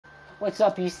What's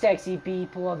up, you sexy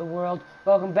people of the world?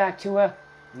 Welcome back to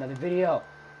another video.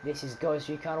 This is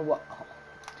Recon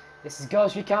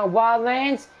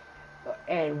Wildlands,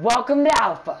 and welcome to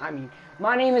Alpha.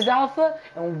 My name is Alpha,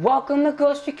 and welcome to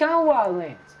Recon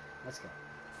Wildlands. Let's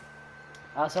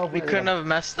go. We couldn't have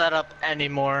messed that up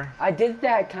anymore. I did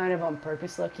that kind of on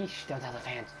purpose, Lucky. Shh, don't tell the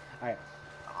fans. All right.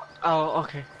 Oh,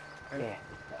 okay.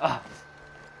 Yeah.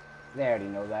 They already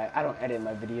know that. I don't edit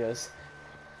my videos.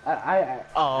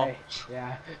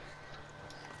 Yeah.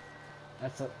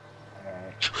 That's a.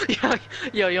 Alright.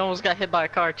 Yo, you almost got hit by a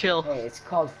car. Chill. Hey, it's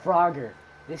called Frogger.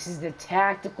 This is the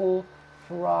tactical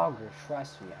Frogger.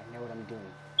 Trust me, I know what I'm doing.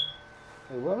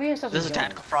 Wait, where are we supposed to go? This is a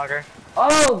tactical Frogger.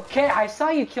 Oh, okay, I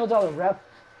saw you killed all the rep.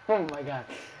 Oh my god.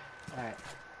 Alright.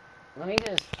 Let me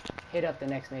just hit up the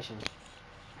next mission.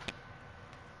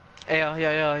 Hey, yo.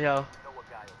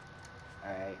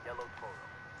 Alright.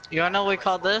 You wanna know what we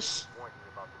call this?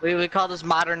 We call this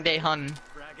modern day hunting.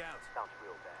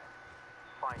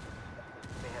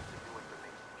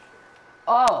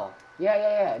 Oh!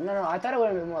 Yeah. No, I thought it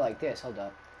would have been more like this. Hold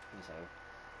up. Give me a second.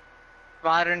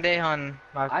 Modern day hunting,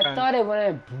 my friend. I thought it would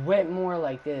have went more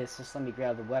like this. Just let me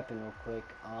grab the weapon real quick.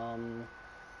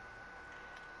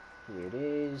 Here it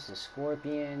is. The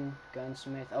Scorpion.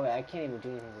 Gunsmith. Oh, wait, I can't even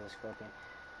do anything to the Scorpion.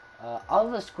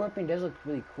 Although the Scorpion does look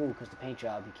really cool because the paint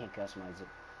job, you can't customize it.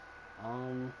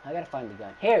 I gotta find the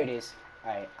gun. Here it is.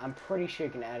 Alright, I'm pretty sure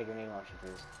you can add a grenade launcher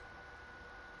to this.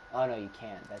 Oh, no, you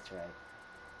can't. That's right.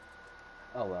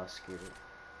 Oh, well, screw it.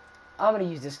 I'm gonna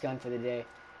use this gun for the day.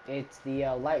 It's the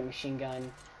light machine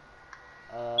gun.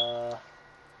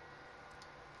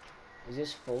 Is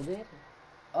this folded?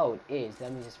 Oh, it is.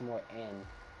 That means it's more in.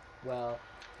 Well,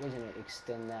 we're gonna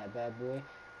extend that bad boy.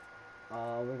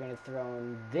 We're gonna throw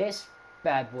in this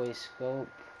bad boy scope.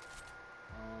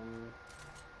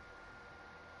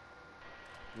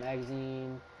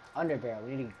 Magazine. Underbarrel.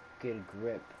 We need to get a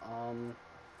grip.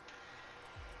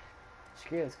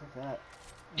 Screw it, let's go for that.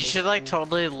 You should like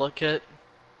totally look at.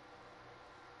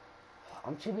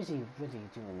 I'm too busy really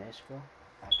doing this, bro.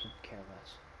 I could care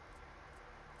less.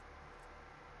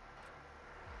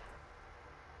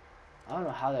 I don't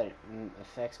know how that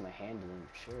affects my handling.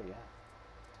 Sure, yeah.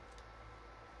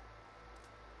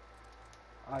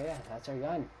 Oh yeah, that's our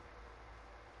gun.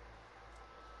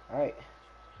 Alright.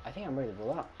 I think I'm ready to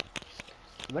blow up.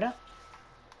 What up?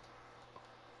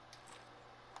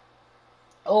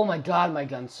 Oh my god, my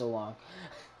gun's so long.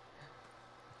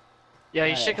 Yeah,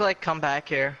 you should like come back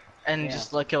here and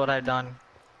just look at what I've done.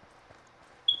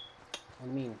 What do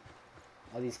you mean?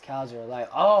 All these cows are alive.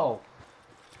 Oh!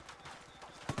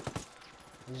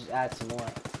 We'll just add some more.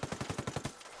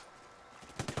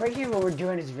 Pretty sure what we're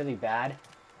doing is really bad.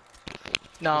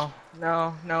 No,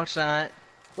 it's not.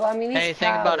 Well, I mean, these hey, cows...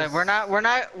 think about it.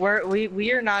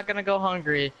 We are not gonna go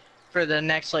hungry for the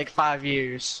next like 5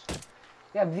 years.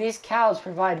 Yeah, but these cows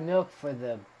provide milk for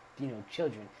the,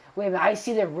 children. Wait a minute, I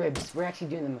see their ribs. We're actually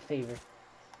doing them a favor.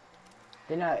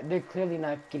 They're clearly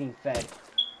not getting fed.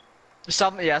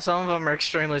 Some of them are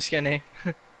extremely skinny.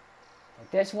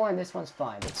 Like this one's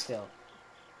fine, but still.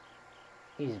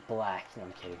 He's black. No,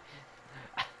 I'm kidding.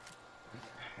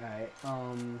 Alright,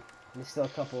 there's still a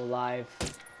couple alive.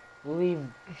 We'll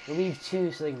leave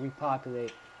 2 so they can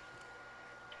repopulate.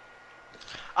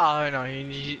 Oh no,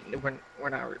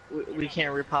 we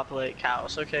can't repopulate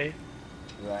cows, okay?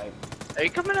 Right. Are you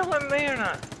coming out with me or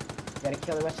not? Gotta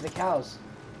kill the rest of the cows.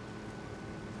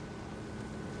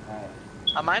 Alright.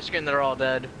 On my screen, they're all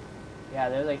dead. Yeah,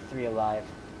 there's like 3 alive.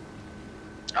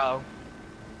 Oh.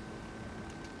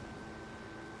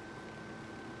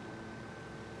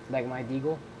 Like my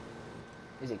deagle?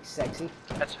 Is it sexy?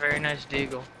 That's a very nice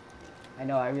deagle. I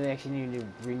know, I really actually need to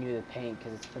renew the paint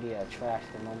because it's pretty trash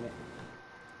at the moment.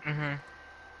 Mm-hmm.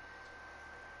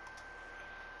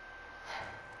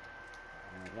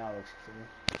 Alright, now it looks clean.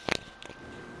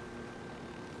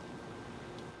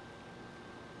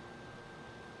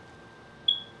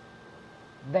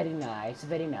 Very nice,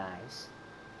 very nice.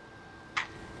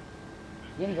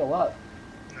 You need to go up.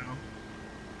 No.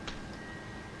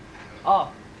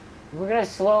 Oh, we're gonna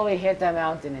slowly hit that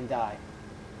mountain and die.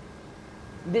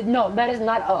 No, that is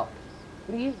not up.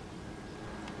 What are you?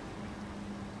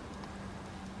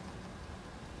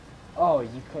 Oh,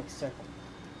 you click circle.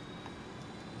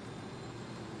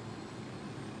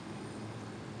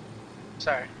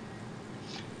 Sorry.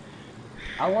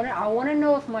 I wanna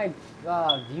know if my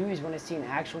viewers want to see an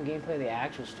actual gameplay of the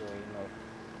actual story,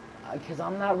 because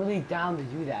I'm not really down to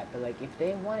do that. But like, if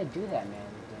they want to do that, man,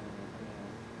 then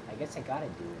I guess I gotta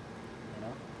do it.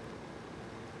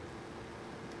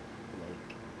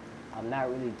 I'm not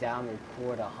really down to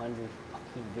record 100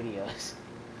 fucking videos.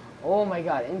 Oh my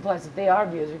god, and plus if they are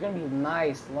videos, they're gonna be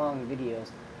nice long videos.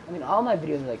 I mean, all my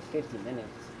videos are like 50 minutes,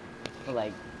 but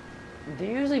like,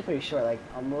 they're usually pretty short, like,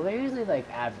 well, they're usually like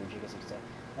average, I guess you could say.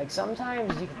 Like,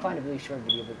 sometimes you can find a really short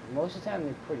video, but most of the time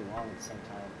they're pretty long at the same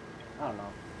time. I don't know.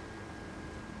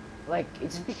 Like,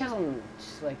 it's because I'm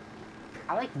just like,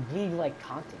 I like League-like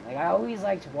content. Like, I always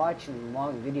like to watch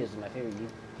long videos with my favorite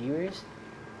viewers.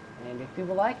 And if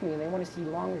people like me and they want to see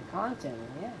longer content,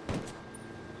 then yeah.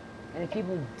 And if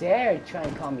people dare try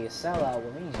and call me a sellout,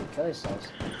 well, then you should kill yourselves.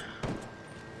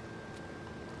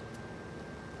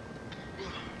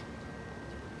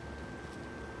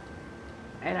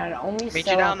 And I'd only meet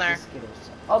sell you down out there. the Skittles.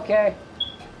 Okay.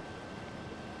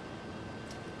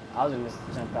 I was gonna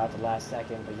jump out the last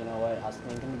second, but you know what? I was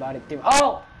thinking about it too.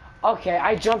 Oh! Okay,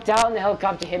 I jumped out and the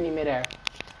helicopter hit me midair.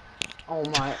 Oh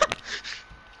my.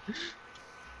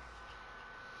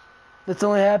 That's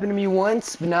only happened to me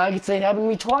once, but now I can say it happened to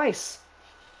me twice.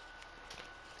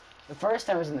 The first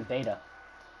time I was in the beta.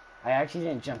 I actually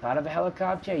didn't jump out of a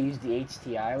helicopter. I used the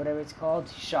HTI, whatever it's called,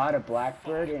 shot a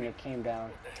blackbird, and it came down.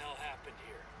 What the hell happened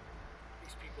here?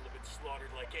 These people have been slaughtered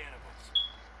like animals.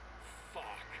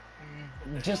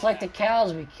 Fuck. Just like the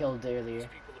cows we killed earlier. These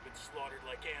people have been slaughtered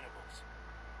like animals.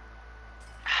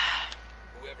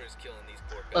 Whoever's killing these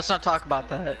poor guys. Let's not talk about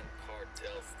that.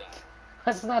 Cartel style.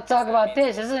 Let's not talk about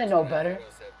this. Isn't it no better?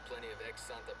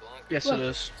 Yes, Look, it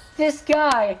is. this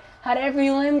guy had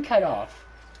every limb cut off.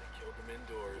 They killed them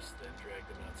indoors, then dragged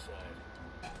them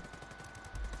outside.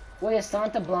 Wait, does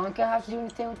Santa Blanca have to do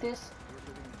anything with this?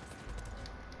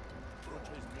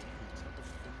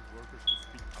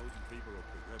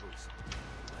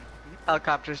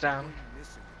 Helicopter's down.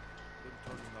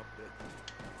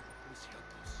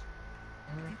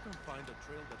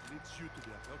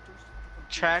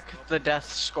 Track the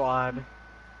death squad.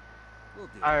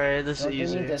 Alright, this is Don't you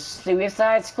easy. need the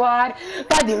Suicide Squad?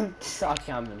 Badoo!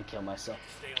 Okay, I'm gonna kill myself.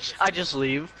 I just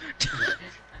leave.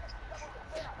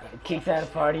 Kicked out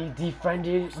of party,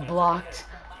 defriended, blocked.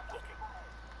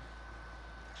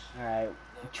 Alright,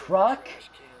 truck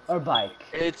or bike?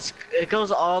 It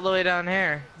goes all the way down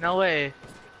here. No way.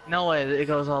 No way it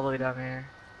goes all the way down here.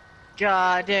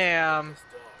 God damn.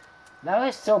 That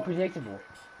was so predictable.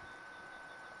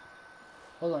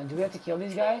 Hold on, do we have to kill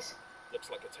these guys? Looks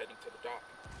like it's heading to the dock.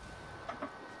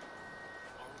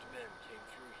 Armed men came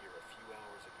through here a few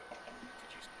hours ago.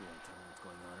 Did you tell me what's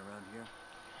going on around here?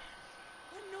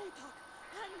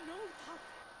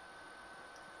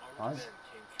 Armed Pause. men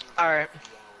came through Alright. here a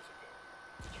few hours ago.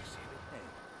 Did you see them? Hey,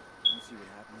 you see what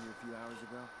happened here a few hours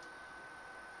ago?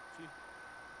 See,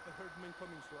 I heard men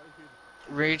coming, so I hid.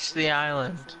 Reach the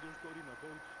island. Soldiers got in a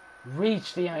boat.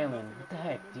 Reach the island. What the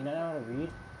heck? Do you not know how to read?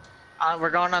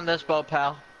 We're going on this boat,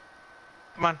 pal.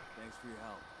 Come on. Thanks for your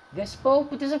help. This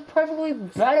boat? But there's a perfectly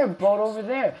better boat over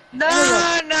there. No,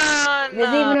 Anyway, no, there's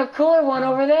even no. a cooler one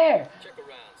over there. Check around,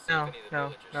 see No, if any of the no,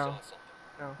 villagers no. saw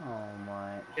something. Oh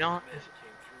my. You know what? Men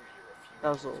came through here a few That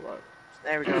was a little loud.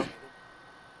 There we go.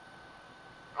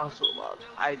 That was a little loud.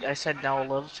 I said no a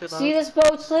little too loud. See, this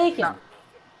boat's leaking. No.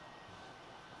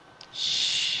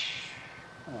 Shh.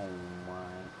 Oh my.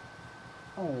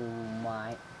 Oh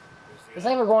my. It's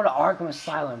like we're going to Arkham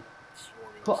Asylum.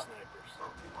 Swarming Huh. with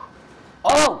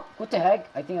snipers. Oh! What the heck?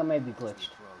 I think I may be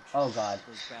glitched. Oh god.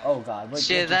 Oh god. Wait,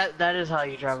 See, wait, that is how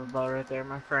you drive a boat right there,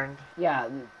 my friend. Yeah,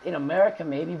 in America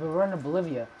maybe, but we're in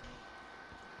Bolivia.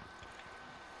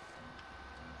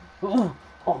 Ooh,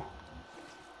 oh.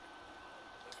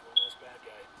 That's one less bad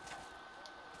guy.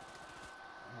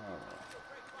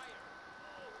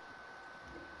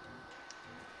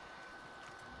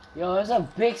 Yo, there's a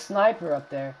big sniper up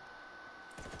there.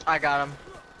 I got him.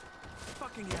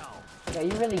 Fucking hell. Yeah,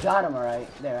 you really got him, alright.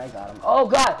 There, I got him. Oh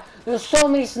god, there's so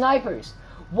many snipers.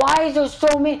 Why is there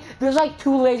so many? There's like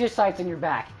 2 laser sights on your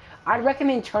back. I'd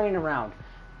recommend turning around.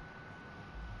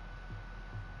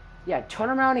 Yeah, turn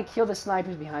around and kill the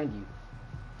snipers behind you.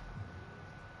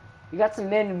 You got some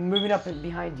men moving up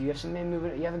behind you. You have some men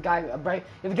moving. You have a guy. You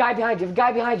have a guy behind you. You have a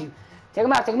guy behind you. Take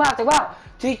him out. Take him out. Take him out.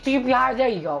 To your behind. There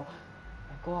you go.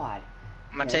 Oh god.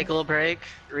 I'm gonna take a little break,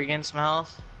 regain some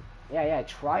health. Yeah, yeah.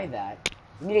 Try that.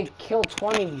 You need to kill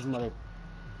 20 of these mother.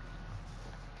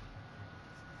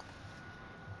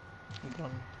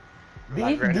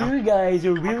 These Right now. new guys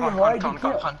are really Come hard on, to come on,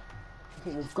 kill. come on.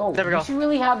 Okay, let's go. There we go. should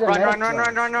really have the Run, medic run, run, kit.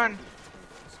 run, run, run.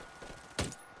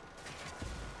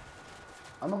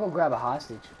 I'm gonna go grab a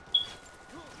hostage.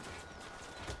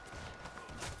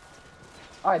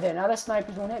 Alright, there. Now the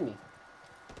snipers won't hit me.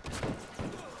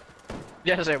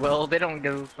 Yes, they will. They don't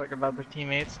give a fuck about their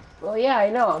teammates. Well, yeah,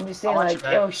 I know. I'm just saying, I'll watch like,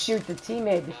 your back. it'll shoot the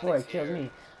teammate before it kills me.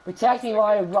 Protect me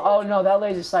while I... Oh, no, that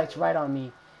laser sight's right on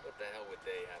me. What the hell would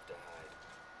they have to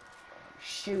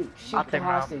Shoot I'll the take him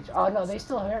out. hostage. Oh no, they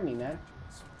still hurt me, man.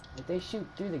 Like they shoot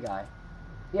through the guy.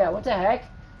 Yeah, what the heck?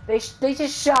 They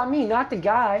just shot me, not the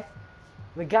guy.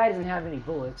 The guy doesn't have any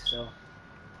bullets, so.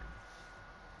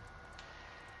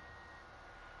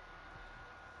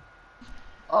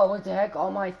 Oh, what the heck?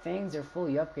 All my things are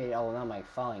fully upgraded. Oh, not my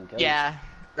falling ghost. Yeah,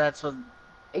 that's what.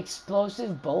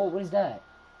 Explosive bolt? What is that?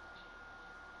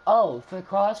 Oh, for the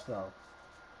crossbow.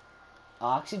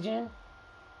 Oxygen?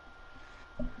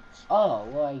 Oh,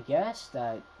 well, I guess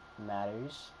that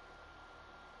matters.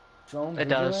 Drone It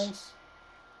does. vigilance?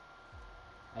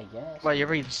 I guess. Well, you're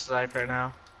reading sniper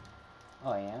now.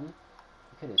 Oh, I am? You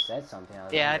could have said something. I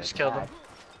was Yeah, I under just killed him. attack.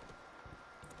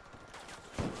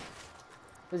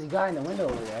 There's a guy in the window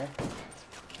over there.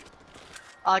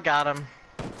 I got him.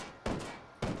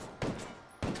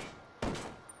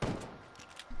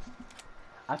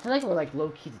 I feel like we're like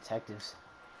low-key detectives.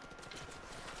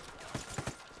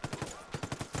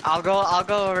 I'll go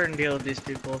over and deal with these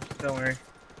people. Don't worry.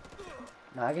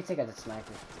 No, I can take out the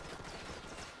sniper.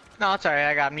 No, it's alright.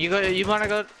 I got him. You wanna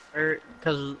go, or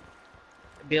cause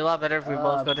it'd be a lot better if we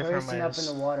both go different Person up in ways.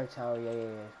 the water tower. Yeah,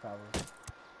 probably.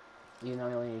 You know,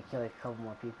 you only need to kill like a couple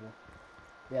more people.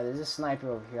 Yeah, there's a sniper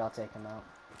over here. I'll take him out.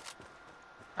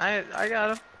 I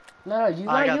got him. No, you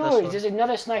I got got this yours. one. There's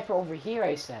another sniper over here.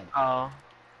 I said. Oh.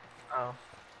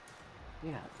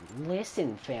 Yeah,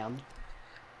 listen, fam.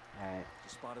 All right. You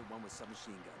spotted one with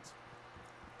submachine guns.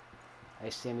 I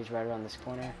see him. He's right around this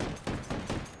corner.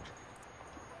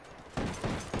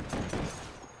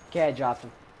 Okay, I dropped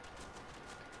him.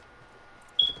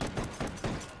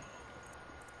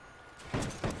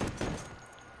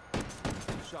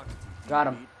 Shock. Got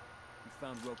him. We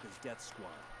found Roka's death squad.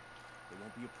 They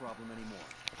won't be a problem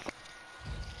anymore.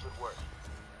 Good work.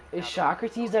 Is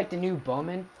Socrates like the new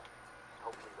Bowman?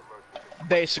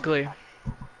 Basically.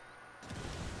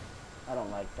 I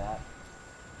don't like that.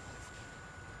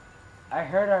 I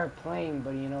heard our plane,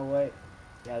 but you know what?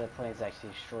 Yeah, the plane's actually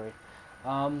destroyed.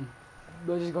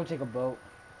 We'll just go take a boat.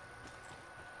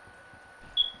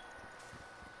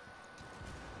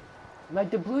 Like,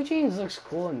 the blue jeans looks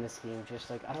cool in this game, just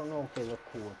like, I don't know if they look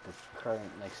cool with the current,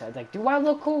 like, side. Like, do I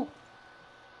look cool?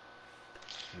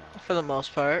 No. For the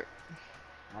most part.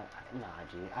 Nah,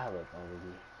 G, I look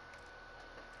ugly.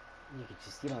 You could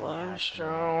just, you don't Flash have to.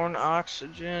 drone,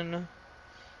 oxygen,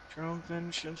 drone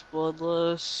vengeance,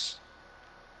 bloodless.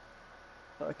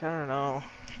 Like, I don't know.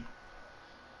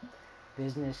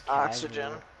 Business casual.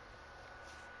 Oxygen.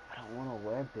 I don't want to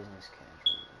wear business casual.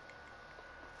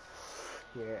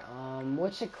 Here,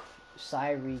 what's a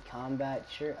Syrie combat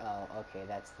shirt? Oh, okay,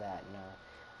 that's that.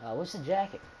 No. What's the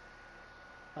jacket?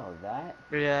 Oh, that?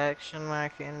 Reaction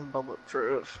macking,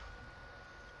 bulletproof.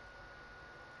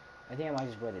 I think I might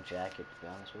just wear the jacket, to be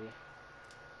honest with you.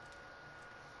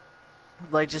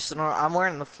 Like, just, I'm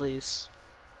wearing the fleece.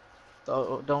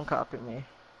 So, don't copy me.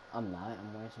 I'm not.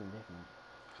 I'm wearing something different.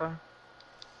 Okay.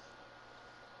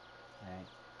 Alright.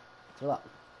 Chill up.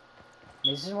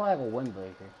 This is more like a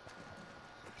windbreaker.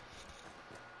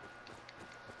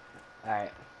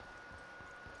 Alright.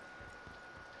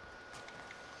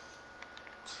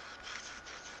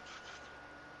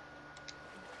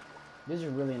 There's a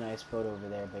really nice boat over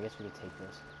there, but I guess we could take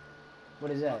this.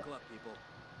 What is that? Buckle up, people.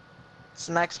 It's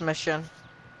the next mission.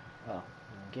 Oh,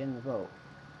 get in the boat.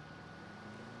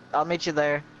 I'll meet you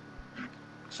there.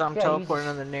 So I'm Yeah, you teleporting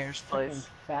just to the nearest Freaking place.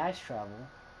 fast travel.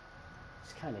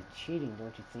 It's kind of cheating,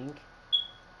 don't you think?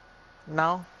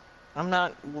 No, I'm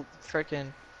not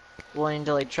freaking willing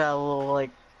to like travel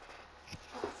like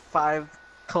 5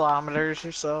 kilometers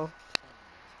or so.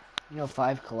 You know,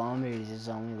 5 kilometers is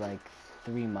only like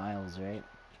 3 miles, right?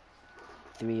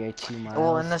 3 or 2 miles.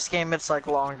 Well, in this game it's like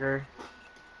longer.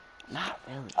 Not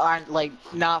really. Like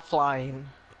not flying,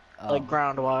 Oh. like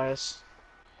ground wise.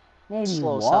 Maybe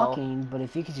slow as hell. walking, but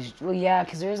if you could just... Well, yeah,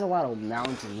 because there's a lot of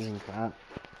mountains and crap.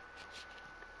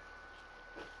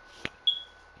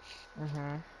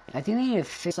 I think they need a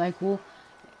fix cycle.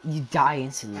 You die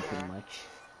instantly, pretty much.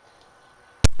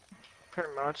 Pretty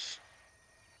much.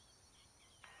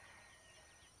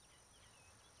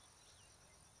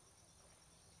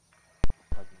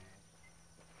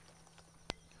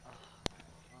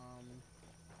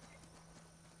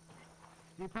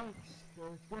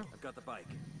 I've got the bike.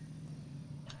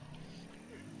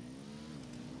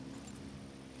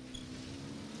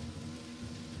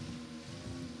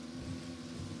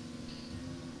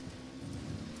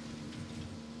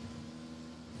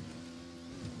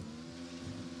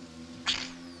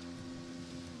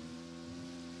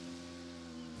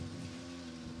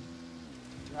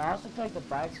 I also feel like the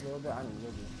bike's a little bit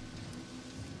unwieldy.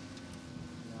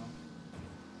 You know?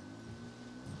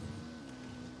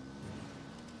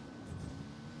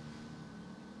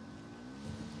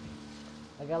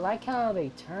 Like, I like how they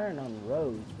turn on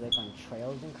roads, like on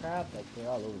trails and crap. Like, they're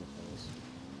all over the place.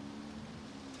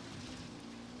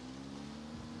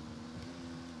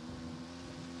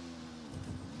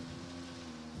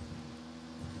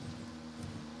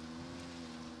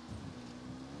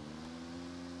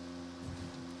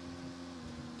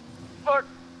 Fuck.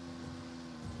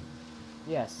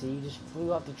 Yeah, see, you just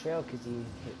flew off the trail because you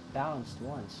hit balanced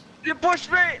once. You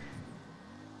pushed me!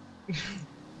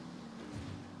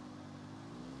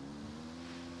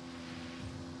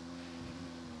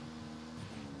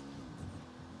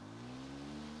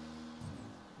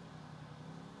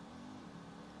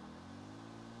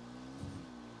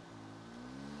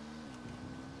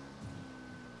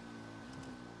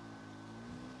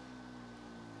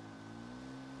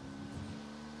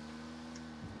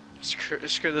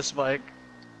 Screw this bike.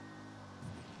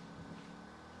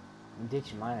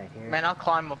 Ditch mine right here. Man, I'll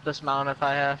climb up this mountain if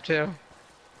I have to.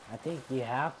 I think you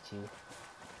have to.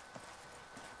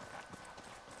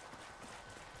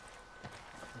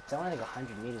 It's only like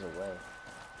 100 meters away.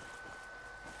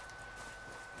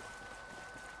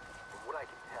 From what I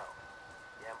can tell,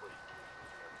 the ambush needs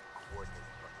coordinated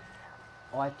from the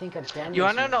camp. Oh, I think I've done You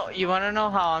this wanna know? before. You wanna know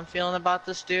how I'm feeling about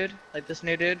this dude? Like this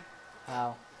new dude?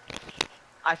 How?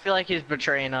 I feel like he's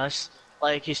betraying us.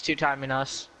 Like he's two-timing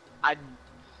us.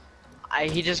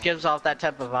 He just gives off that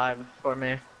type of vibe for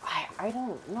me. I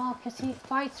don't know, because he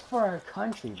fights for our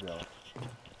country, bro.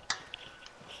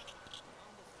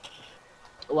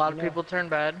 A lot of Yeah. people turn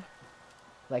bad.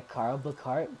 Like Carl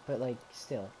Blackhart, but like,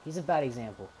 still. He's a bad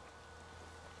example.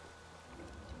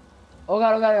 Oh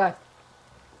god, oh god, oh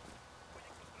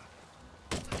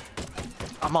god.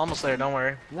 I'm almost there, don't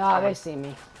worry. Nah, they see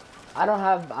me.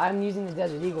 I'm using the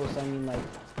Desert Eagle, so I mean, like,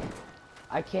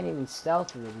 I can't even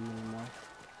stealth really anymore.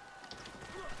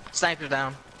 Sniper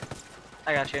down.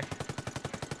 I got you.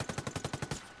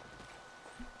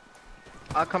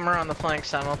 I'll come around the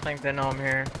flanks. I don't think they know I'm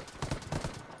here.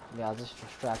 Yeah, I'll just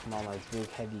distract them all my big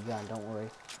heavy gun, don't worry.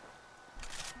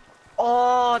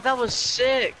 Oh, that was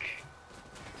sick.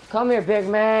 Come here, big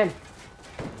man!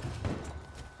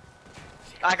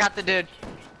 I got the dude.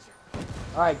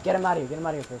 Alright, get him out of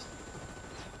here first.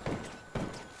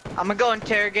 I'm gonna go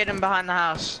interrogate him behind the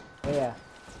house. Oh yeah.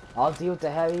 I'll deal with the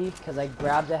heavy, because I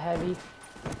grabbed the heavy. You're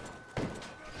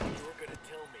gonna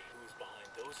tell me who's behind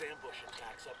those ambush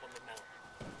attacks up on the mountain.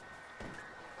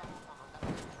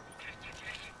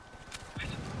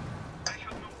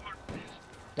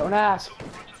 Don't ask!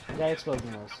 You got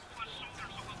explosion rolls.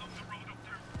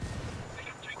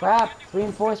 Crap!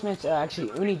 Reinforcements,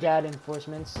 actually Unidad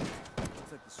reinforcements.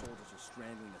 Looks like the soldiers are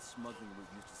strangling a smuggling route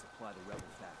used to supply the rebel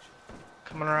faction.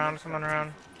 Coming around, coming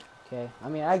around. Okay, I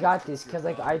mean, I got this, because,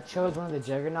 like, I chose one of the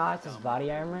Juggernauts as body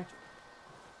armor.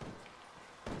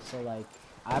 So, like,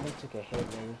 I haven't took a hit,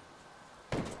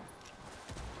 really.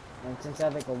 And since I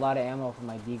have, like, a lot of ammo for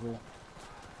my Deagle.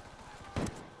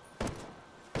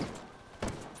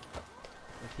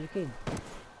 If you could...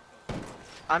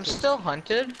 I'm still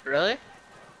hunted? Really?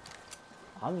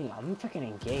 I mean, I'm freaking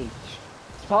engaged.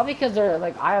 It's probably because they're,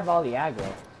 like, I have all the aggro.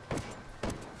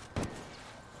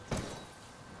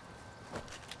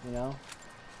 You know?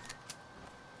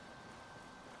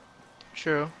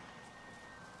 True.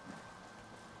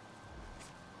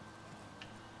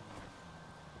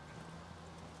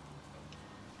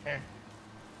 Here.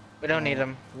 We don't need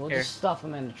him. We'll Here. just stuff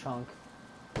them in the trunk.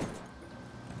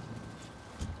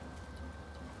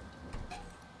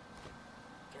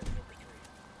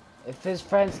 If his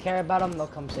friends care about him, they'll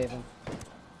come save him.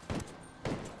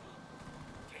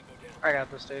 I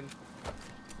got this dude.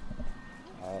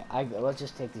 Alright, let's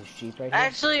just take this Jeep right here.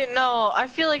 Actually, no. I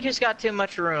feel like he's got too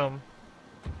much room.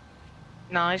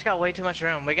 No, he's got way too much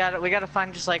room. We gotta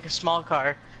find just like a small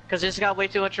car, cause he's got way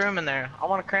too much room in there. I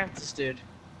want to cramp this dude.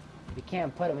 We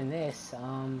can't put him in this.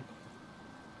 Can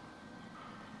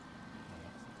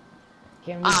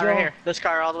we go? Right here. This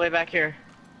car all the way back here.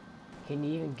 Can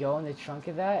you even go in the trunk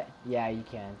of that? Yeah, you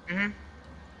can. Mhm.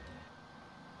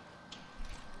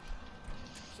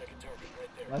 Second target right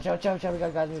there. Watch out, watch out, watch out, we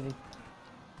got guys moving.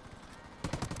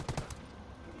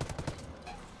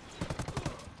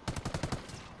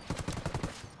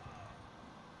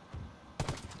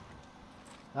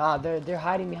 Ah, they're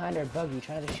hiding behind our buggy,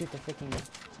 trying to shoot the freaking,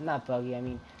 not buggy, I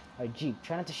mean our Jeep,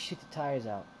 trying not to shoot the tires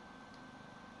out.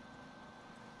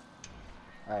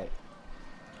 Alright.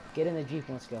 Get in the Jeep,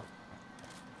 let's go.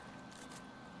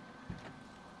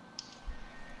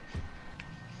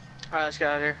 Alright, let's get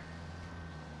out of here.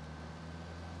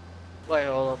 Wait,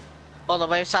 hold up. Hold up,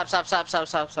 wait, stop.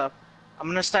 I'm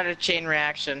gonna start a chain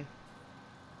reaction.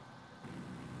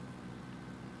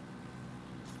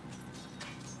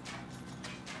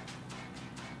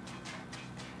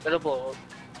 It'll blow up.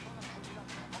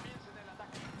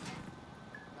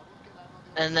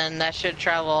 And then that should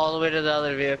travel all the way to the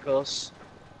other vehicles.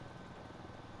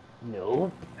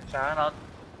 Nope.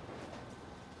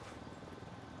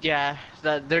 Yeah,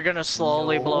 that they're gonna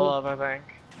slowly blow up, I think.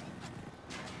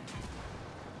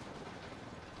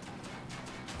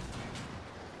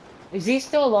 Is he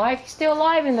still alive? He's still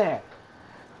alive in there.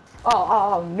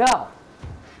 Oh no.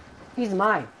 He's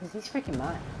mine. He's freaking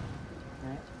mine.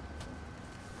 Alright.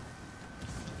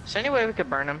 Is there any way we could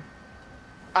burn him?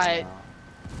 I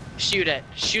shoot it.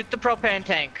 Shoot the propane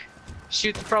tank.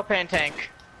 Shoot the propane tank.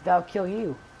 That'll kill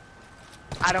you.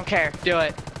 I don't care. Do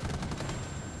it.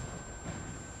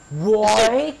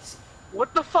 What?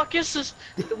 What the fuck is this?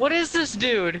 What is this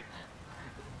dude?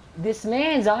 This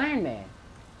man's Iron Man.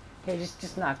 Okay,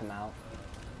 just knock him out.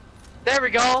 There we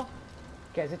go.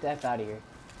 Okay, let's get the F out of here.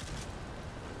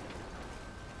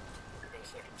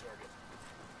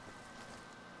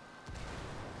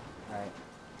 Alright.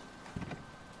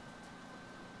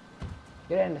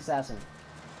 Get an assassin.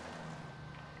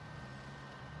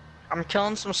 I'm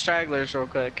killing some stragglers real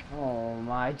quick. Oh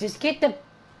my, just get the...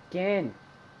 Again.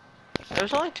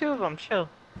 There's only 2 of them. Chill.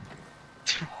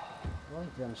 I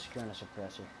like them screwing a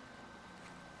suppressor.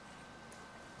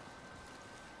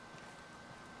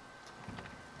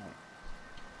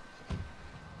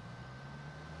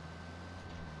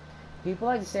 People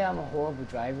like to say I'm a horrible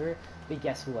driver, but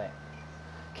guess what?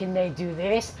 Can they do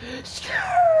this?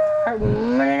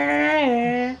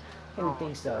 Didn't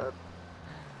think so.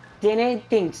 Didn't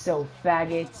think so,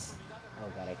 faggots.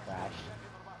 Oh god, I crashed.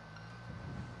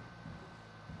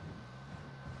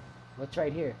 What's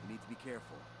right here? You need to be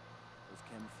careful. Those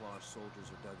camouflage soldiers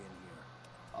are dug in here.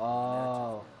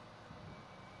 Oh.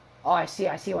 Oh, I see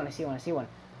one.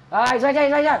 Ah, he's right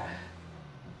there.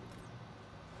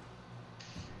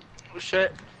 Oh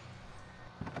shit.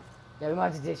 Yeah, we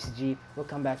might have to ditch the Jeep. We'll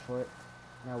come back for it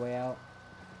on our way out.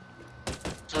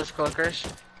 Those cloakers.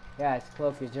 Yeah, it's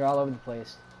cloakers. They're all over the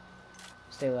place.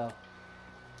 Stay low.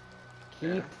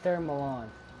 Keep thermal on.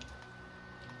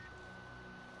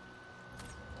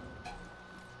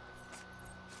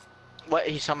 What?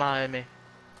 He somehow hit me.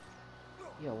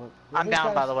 Yo, what I'm these down,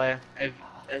 guys... by the way.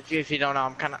 If you don't know,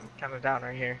 I'm kind of down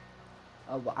right here.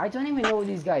 Oh, but I don't even know what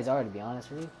these guys are, to be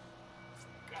honest with you.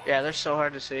 Yeah, they're so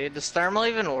hard to see. Does thermal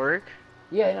even work?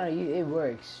 Yeah, no, it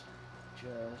works.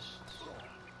 Just...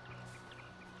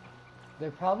 They're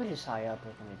probably just high up,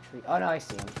 like in a tree. Oh no, I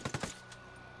see them.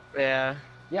 Yeah.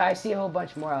 Yeah, I see a whole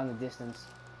bunch more out in the distance.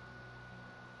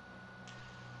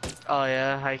 Oh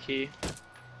yeah, high key.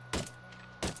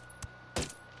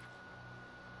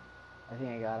 I think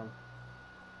I got him.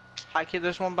 High key,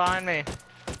 there's one behind me.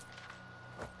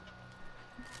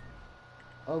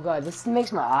 Oh god, this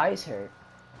makes my eyes hurt.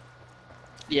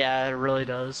 Yeah, it really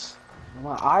does.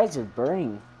 My eyes are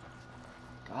burning.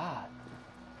 God.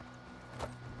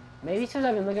 Maybe it's because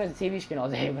I've been looking at the TV screen all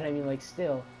day, but I mean, like,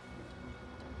 still.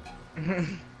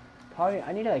 Probably,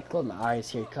 I need to, like, close my eyes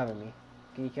here. Cover me.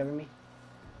 Can you cover me?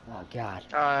 Oh, God.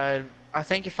 I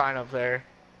think you're fine up there.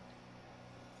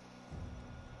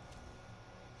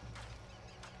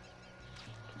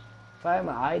 If I have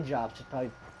my eye drops, I'd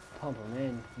probably pump them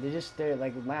in. They're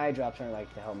like, my eye drops aren't,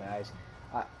 like, to help my eyes.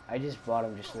 I just bought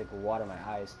them just to, like, water my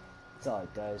eyes. That's all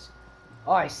it does.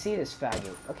 Oh, I see this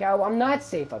faggot. Okay, I'm not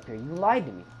safe up here. You lied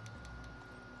to me.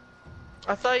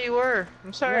 I thought you were.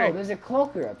 I'm sorry. No, there's a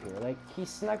cloaker up here. Like, he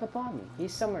snuck up on me.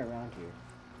 He's somewhere around here.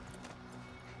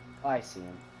 Oh, I see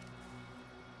him.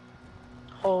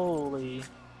 Holy.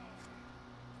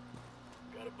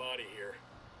 Got a body here.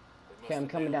 Okay, I'm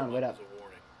coming down. Wait up.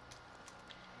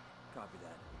 Copy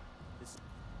that. This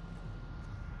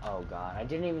Oh, God. I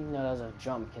didn't even know that was a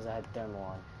jump because I had thermal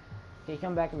on. Can you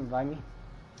come back and revive me?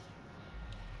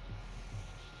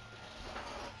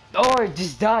 Or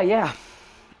just die, yeah.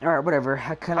 Alright, whatever.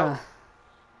 I kinda...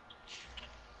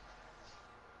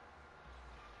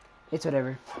 It's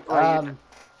whatever.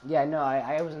 Yeah, no,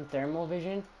 I was in thermal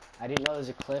vision. I didn't know there was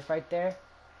a cliff right there.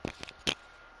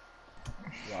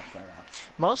 Walked right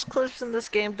off. Most clips in this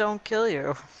game don't kill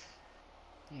you.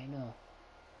 Yeah, I know.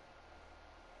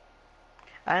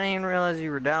 I didn't even realize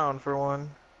you were down for one.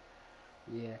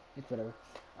 Yeah, it's whatever.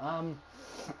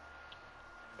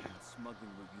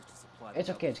 smuggling route used to supply It's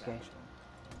okay, it's okay.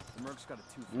 The Mercs got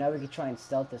a tooth. Now we can try and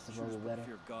stealth this a Sure little put better.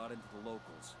 fear of God into the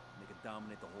locals. They could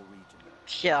dominate the whole region.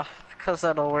 Yeah, because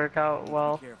that'll work out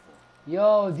well. Be careful.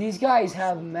 Yo, these guys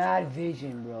have mad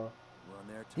vision, bro. We're on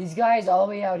their These guys all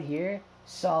the way out here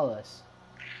saw us.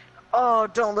 Oh,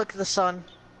 don't look at the sun.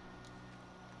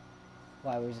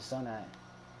 Why, where's the sun at?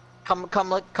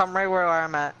 Come right where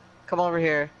I'm at. Come over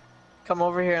here. Come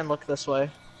over here and look this way.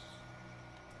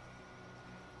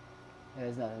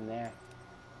 There's nothing there.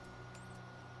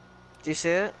 Do you see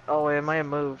it? Oh wait, it might have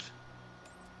moved.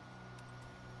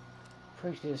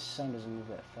 Pretty sure this sun doesn't move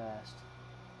that fast.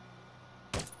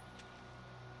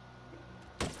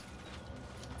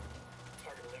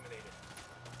 Target eliminated.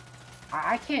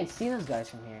 I can't see those guys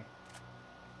from here.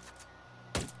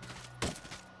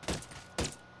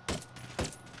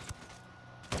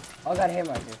 Oh, I got a hit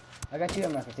marker. I got 2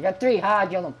 hit markers. I got 3. Ha! I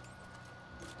killed him.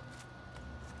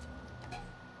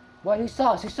 What? Who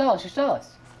saw us? Who saw us? Who saw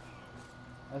us?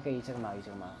 Okay, you took him out. You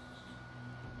took him out.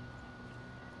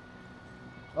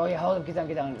 Oh yeah, hold up. Get down.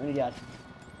 Get down. We need dodge.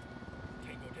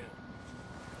 Tango down.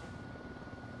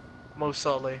 Most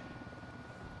solely.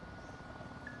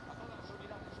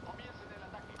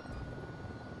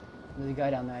 There's a guy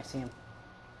down there. I see him.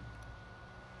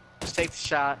 Just take the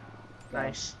shot. Got him.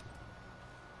 Nice.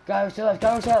 Guy over to the left.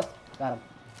 Guy over to the left. Got him.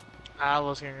 I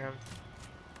was hearing him.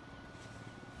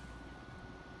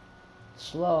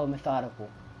 Slow, methodical.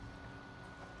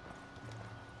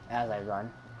 As I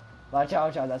run. Watch out,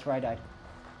 watch out. That's where I died.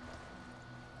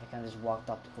 I kind of just walked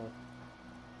off the cliff.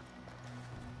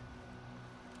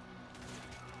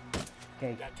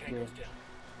 Okay, That good. tango's down.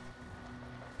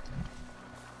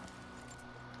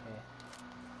 Okay.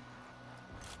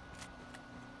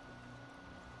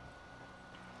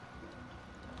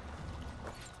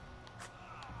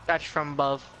 Got you from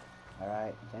above.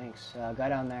 Alright, thanks. Guy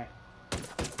down there.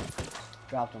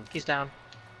 Dropped him. He's down.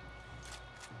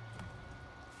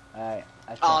 Alright.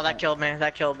 Oh, that killed me.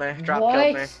 That killed me. Drop what?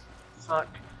 killed me. Fuck.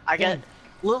 I get.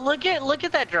 Look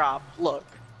at that drop. Look.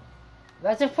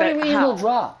 That's a pretty How? reasonable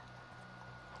drop.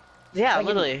 Yeah, Like,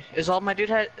 literally. Is all my dude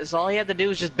had. Is all he had to do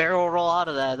was just barrel roll out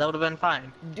of that. That would have been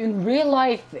fine. In real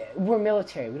life, we're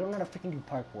military. We don't know how to freaking do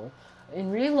parkour.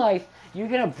 In real life, you're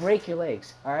gonna break your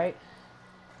legs. Alright?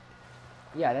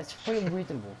 Yeah, that's pretty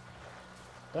reasonable.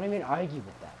 Don't even argue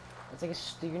with that. It's like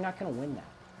you're not gonna win that.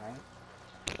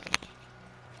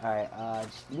 Alright? Alright,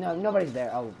 no, nobody's there.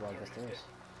 Oh, well, I guess there is.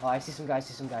 Oh, I see some guys,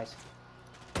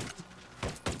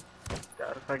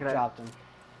 God, if I could have- Dropped him.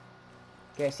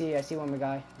 Okay, I see one more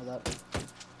guy. Hold up.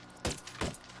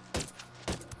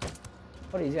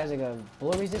 What are these guys, like a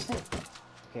blow resistant?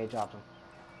 Okay, dropped him.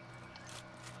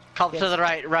 Help Yes. to the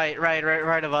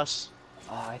right of us.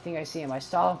 Oh, I think I see him. I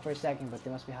saw him for a second, but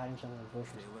they must be hiding somewhere in the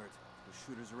bushes. Stay alert. The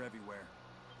shooters are everywhere.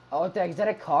 Oh, what the heck? Is that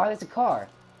a car? That's a car.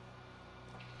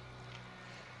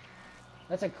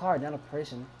 That's a car, not a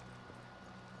person.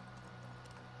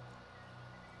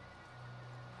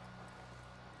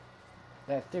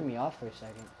 That threw me off for a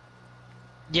second.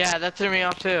 Yeah, that threw me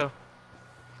off too.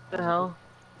 What the hell?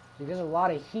 There's a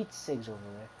lot of heat sigs over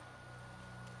there.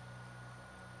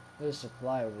 There's a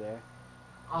supply over there.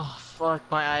 Oh fuck,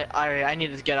 my eye. I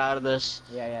need to get out of this.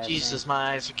 Yeah. Jesus, same.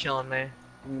 my eyes are killing me.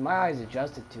 I mean, my eyes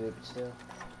adjusted to it, but still.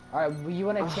 Alright, you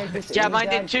want to take this Yeah, mine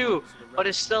Unidad? did too, but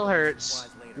it still hurts.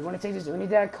 Supplies later. You want to take this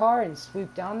Unidad car and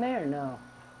sweep down there or no?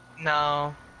 No.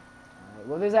 Alright,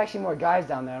 well, there's actually more guys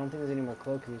down there. I don't think there's any more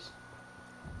cloakers.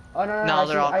 Oh, no. No, I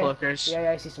they're see- all I- cloakers.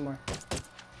 Yeah, I see some more.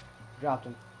 Dropped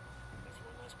them. That's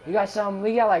one less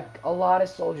We got like a lot of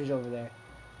soldiers over there.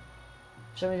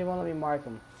 For some reason, they won't let me mark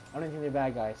them. I don't think they're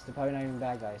bad guys. They're probably not even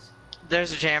bad guys.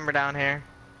 There's a jammer down here.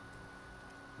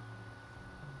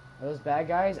 Are those bad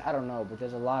guys? I don't know, but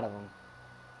there's a lot of them.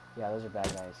 Yeah, those are bad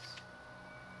guys.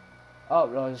 Oh,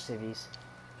 those are civvies.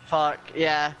 Fuck,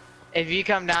 yeah. If you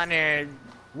come down here,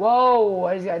 Whoa,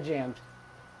 I just got jammed.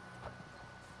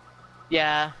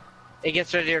 yeah, it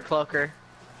gets rid of your cloaker.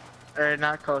 Or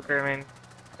not cloaker, I mean,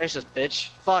 there's this bitch.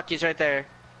 Fuck, he's right there.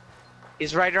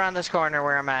 He's right around this corner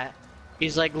where I'm at.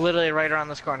 He's like literally right around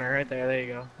this corner, right there. There you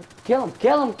go. Kill him,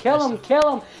 kill him, kill him,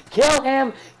 kill him, kill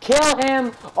him, kill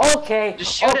him. Okay.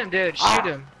 Just shoot him, dude. Shoot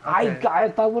him. Okay.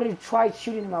 If I would have tried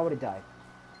shooting him, I would have died.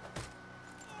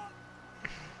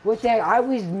 What the heck? I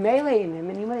was meleeing him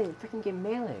and he wouldn't freaking get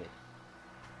meleeed.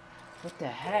 What the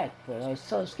heck, bro? I was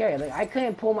so scared. Like, I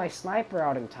couldn't pull my sniper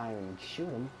out in time and shoot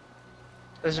him.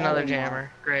 There's another Oh my-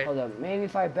 jammer. Great. Hold up. Maybe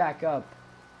if I back up,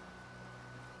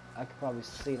 I could probably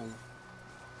see him.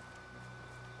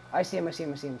 I see him. target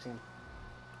is down.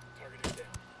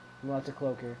 Well, that's a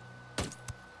cloaker.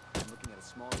 I'm looking at a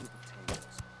small group of tangos.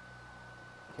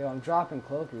 Okay, well, I'm dropping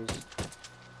cloakers.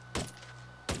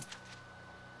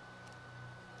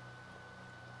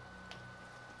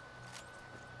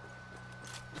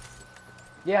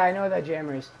 Yeah, I know where that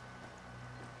jammer is.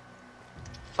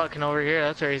 Fucking over here.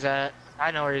 That's where he's at.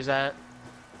 I know where he's at.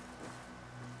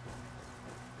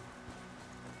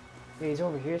 Yeah, he's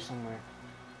over here somewhere.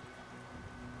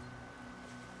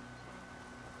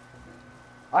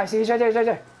 Oh, I see, he's right there,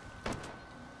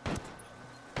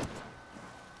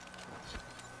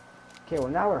 Okay, well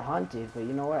now we're hunted, but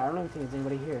you know what? I don't even think there's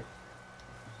anybody here.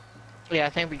 Yeah, I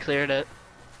think we cleared it.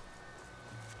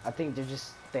 I think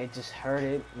they just heard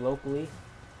it locally.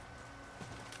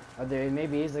 Or there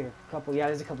maybe is like a couple. Yeah,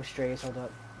 there's a couple strays. Hold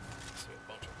up. See a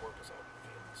bunch of workers out in the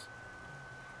fields.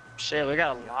 Shit, we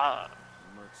got a lot.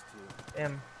 The mercs too.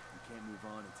 Damn. We can't move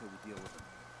on until we deal with them.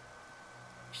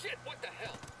 Shit, what the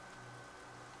hell?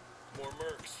 More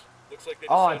mercs. Looks like they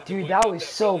Oh, decided to dude, wipe that out was that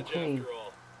so village clean. after all.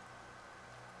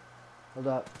 Hold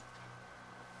up.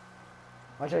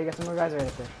 Watch out, you got some more guys right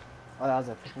up there. Oh, that was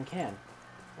a freaking can.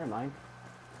 Never mind.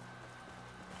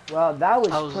 Well, that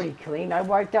was pretty clean. I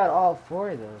wiped out all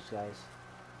 4 of those guys.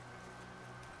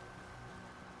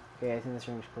 Okay, I think this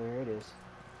room's clear. It is.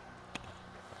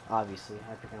 Obviously,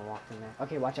 I freaking walked in there.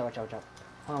 Okay, watch out, watch out, watch out.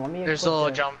 Hold on, let me There's a little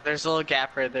jump. There's a little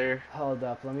gap right there. Hold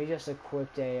up, let me just equip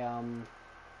a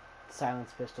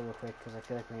silence pistol real quick because I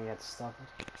feel like we're gonna get stuff.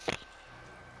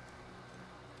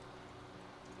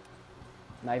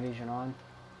 Night vision on.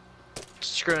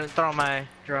 Screw it. Throw my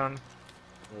drone.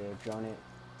 Yeah, drone it.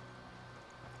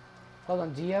 Hold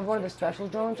on, do you have one of the special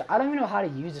drones? I don't even know how to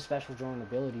use the special drone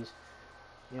abilities.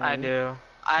 You know what I mean? do.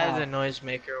 I have How? the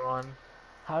noisemaker one.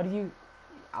 How do you?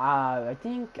 I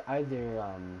think either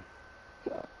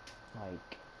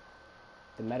like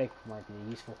the medic might be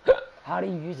useful. How do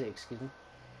you use it? Excuse me.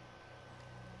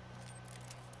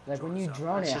 Like when you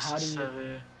drone it, It's just how a do you?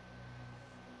 severe-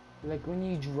 Like when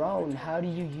you drone, how do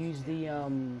you use the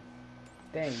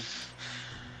thing?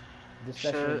 The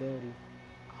special Shit. ability.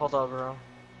 Hold on, bro.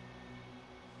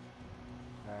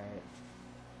 Alright.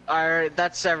 Alright,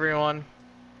 that's everyone.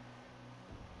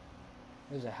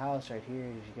 There's a house right here.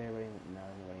 Did you get everybody? No,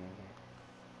 there's nobody in here.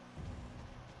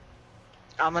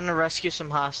 I'm gonna rescue some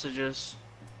hostages.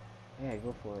 Yeah,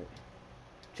 go for it.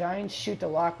 Try and shoot the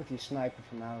lock with your sniper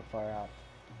from how far out.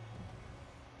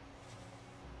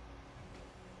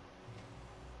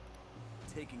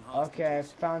 Taking Okay, I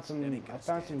hostages. found some. That ain't I gonna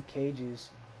found stand. some cages.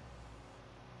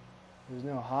 There's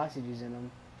no hostages in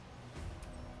them.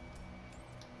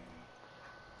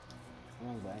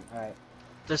 Alright.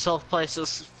 This whole place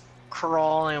is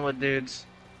crawling with dudes.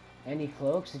 Any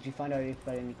cloaks? Did you find out if you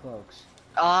got any cloaks?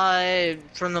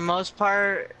 From the most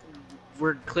part,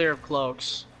 we're clear of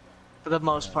cloaks. For the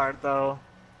most part, though.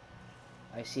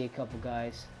 I see a couple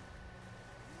guys.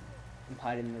 I'm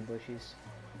hiding in the bushes.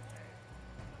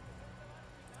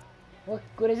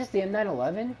 What is this? The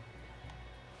M911?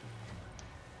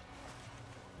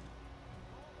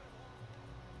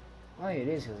 Oh, it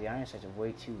is because the iron sights are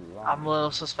way too long. I'm a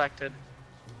little suspected.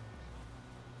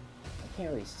 I can't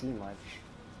really see much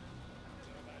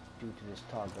due to this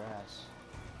tall grass.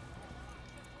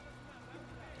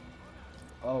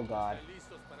 Oh god.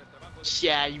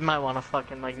 Yeah, you might want to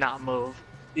fucking, like, not move.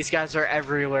 These guys are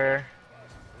everywhere.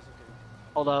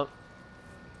 Hold up.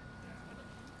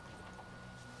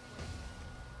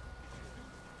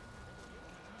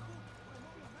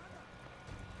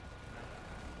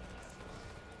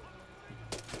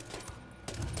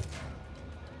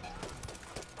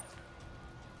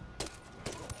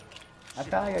 I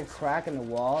found like a crack in the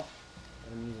wall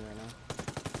that I'm using right now.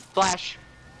 Flash.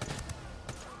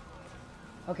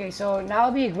 Okay, so now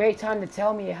would be a great time to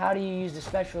tell me how do you use the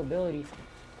special ability.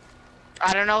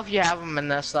 I don't know if you have them in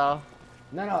this, though.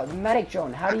 No, the medic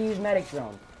drone. How do you use medic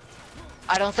drone?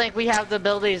 I don't think we have the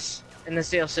abilities in this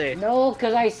DLC. No,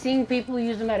 because I seen people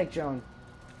use the medic drone.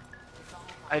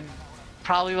 I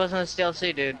probably wasn't this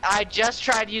DLC, dude. I just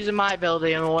tried using my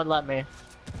ability and it wouldn't let me.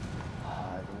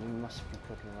 Then you must be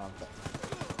clicking the wrong button.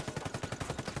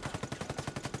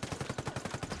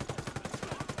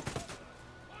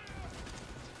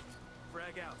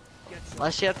 Frag out. Get some.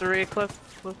 Unless you have to re-equip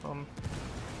them.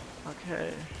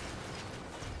 Okay.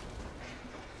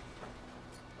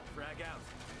 Frag out.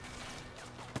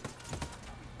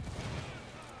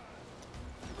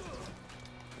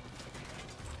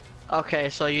 Okay,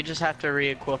 so you just have to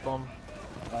re-equip them.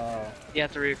 Oh, You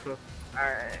have to re-equip.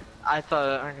 Alright. I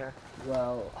thought, okay.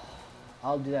 well,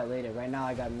 I'll do that later. Right now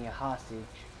I got me a hostage.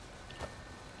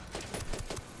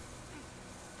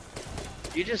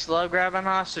 You just love grabbing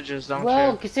hostages, don't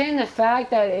Well, you? considering the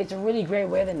fact that it's a really great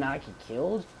way to not get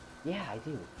killed, yeah, I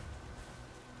do.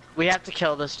 We have to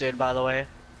kill this dude, by the way.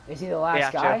 Is he the last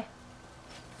have to. guy?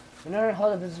 No,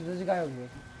 hold up. There's a guy over here.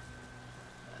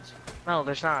 No,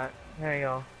 there's not. There you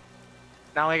go.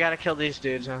 Now we gotta kill these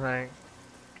dudes, I think.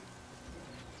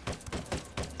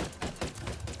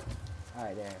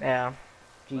 Alright, there. Yeah.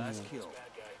 Last GG. kill.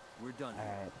 We're done here.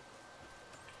 Alright.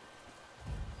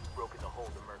 Broken the hold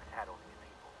the mercs had on these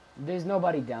people. There's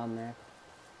nobody down there.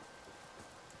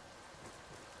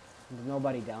 There's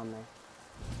nobody down there.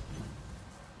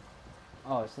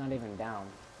 Oh, it's not even down.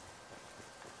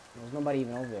 There's nobody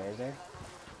even over there, is there?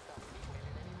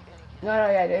 No,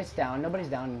 no, yeah, it's down. Nobody's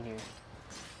down in here.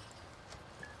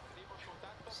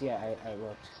 See, I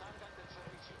looked.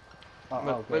 Oh,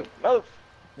 Move, oh, great. move, move.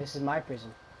 This is my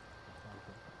prison.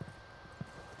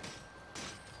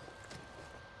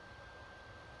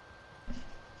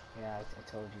 Yeah,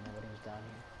 I told you nobody was down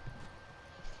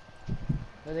here.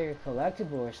 Was there a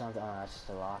collectible or something? Oh, that's just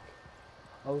a lock.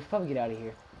 Oh, we should probably get out of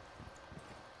here.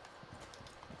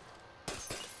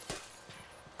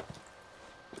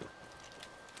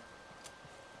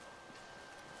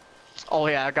 Oh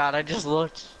yeah, God, I just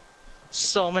looked.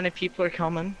 So many people are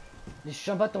coming. Just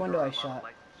jump out the window I shot.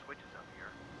 Lights and switches up here.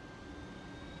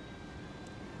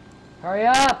 Hurry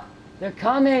up! They're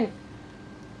coming!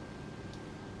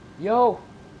 Yo!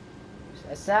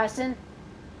 Assassin?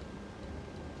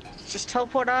 Just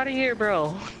teleport out of here,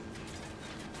 bro.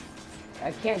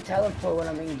 I can't teleport when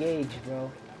I'm engaged,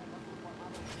 bro.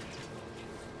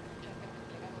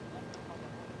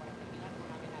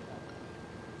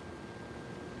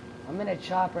 I'm in a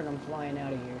chopper and I'm flying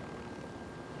out of here.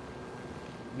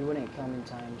 You wouldn't come in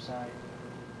time, sorry.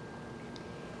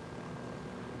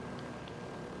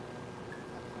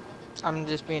 I'm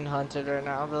just being hunted right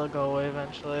now. They'll go away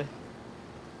eventually.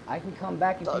 I can come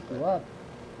back and pick you up.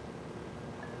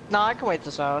 No, I can wait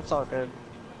this out. It's all good.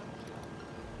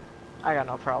 I got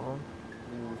no problem.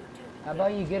 How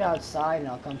about you get outside and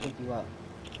I'll come pick you up?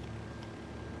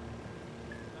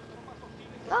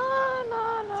 No,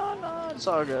 no, no, no. It's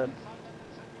all good.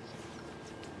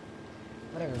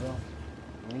 Whatever, bro.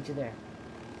 I'll meet you there.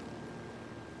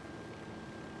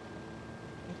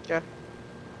 Okay.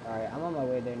 Alright, I'm on my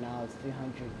way there now. It's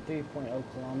 3.0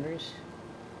 kilometers.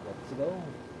 Let's go.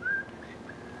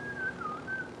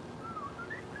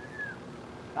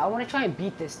 I want to try and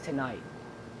beat this tonight.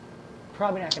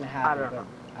 Probably not gonna happen. I don't know.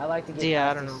 I like to get. Yeah,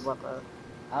 I past don't know this. about that.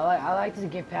 I like to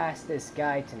get past this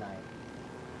guy tonight.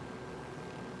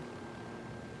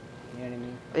 You know what I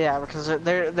mean? Yeah, because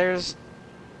there's.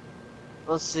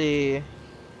 Let's see.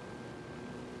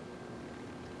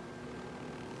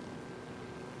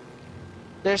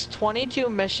 There's 22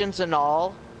 missions in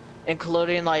all,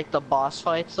 including like the boss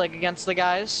fights like against the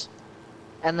guys.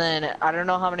 And then I don't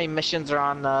know how many missions are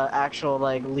on the actual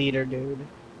like leader dude.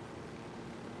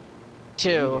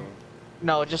 Two. Leader.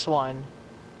 No, just one.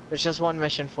 There's just one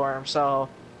mission for him, so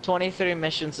 23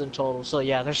 missions in total. So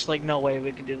yeah, there's like no way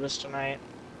we could do this tonight.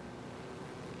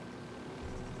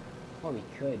 Well, we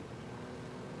could.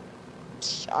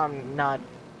 I'm not.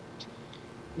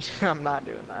 I'm not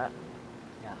doing that.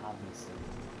 Yeah, obviously.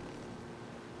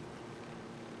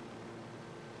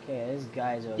 Okay, this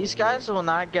guy's over These here. guys will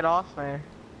not get off me.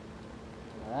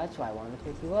 Well, that's why I wanted to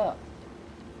pick you up.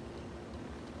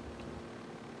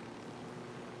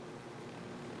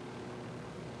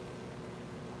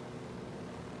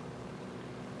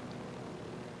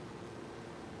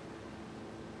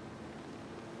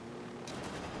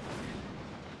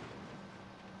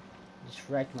 Just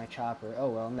wrecked my chopper. Oh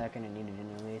well, I'm not gonna need it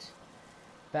anyways.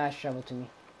 Fast travel to me.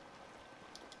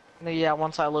 Yeah,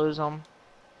 once I lose them.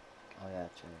 Oh yeah,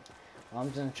 that's right. Well, I'm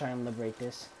just gonna try and liberate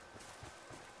this.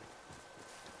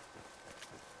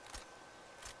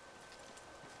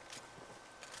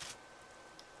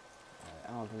 Alright,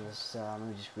 I don't think this. Let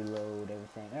me just reload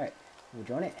everything. Alright, we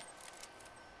join it.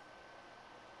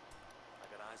 I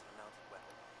got eyes on a mounted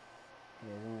weapon.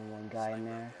 There's only one guy in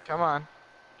there. Come on.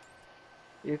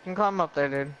 You can climb up there,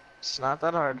 dude. It's not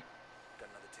that hard. Got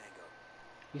another tango.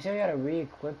 You said we gotta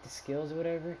re-equip the skills or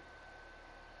whatever?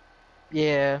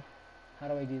 Yeah. How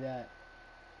do I do that?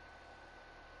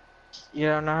 You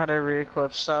don't know how to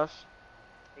re-equip stuff?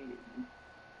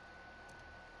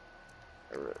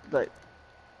 Like,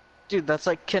 dude, that's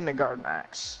like kindergarten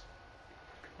max.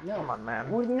 No. Come on,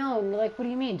 man. What, no, like, what do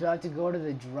you mean? Do I have to go to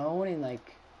the drone and,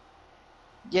 like...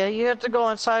 Yeah, you have to go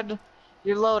inside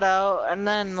your loadout and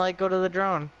then, like, go to the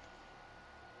drone.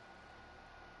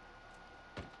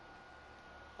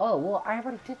 Oh, well, I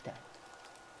already did that.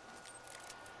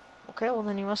 Okay, well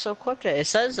then you must have equipped it. It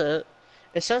says it.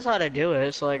 It says how to do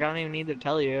it, so like I don't even need to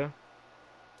tell you.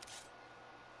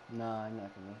 No,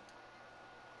 not for me.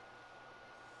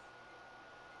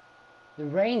 The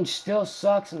range still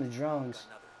sucks on the drones. Got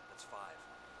another. That's 5.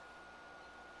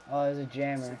 Oh, there's a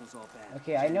jammer. Signal's all bad.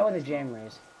 Okay, I know where the jammer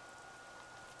is.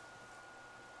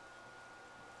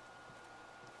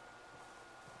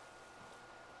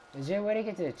 Is there a way to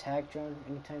get the attack drone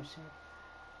anytime soon?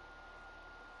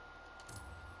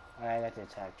 Alright, I got the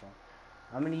attack drone.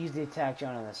 I'm gonna use the attack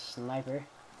drone on the sniper.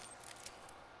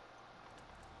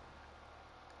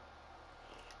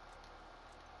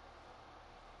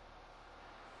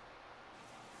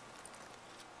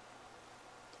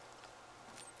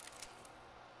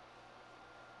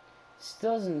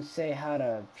 Still doesn't say how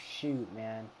to shoot,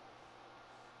 man.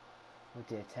 With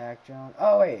the attack drone.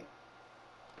 Oh wait.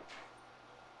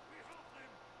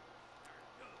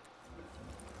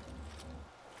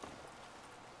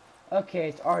 Okay,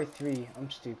 it's R3.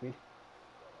 I'm stupid.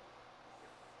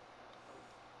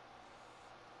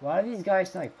 Why do these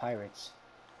guys sound like pirates?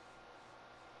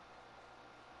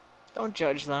 Don't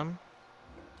judge them.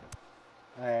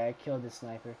 Alright, I killed the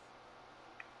sniper.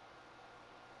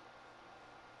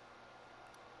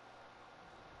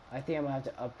 I think I'm gonna have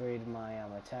to upgrade my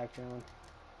attack drone.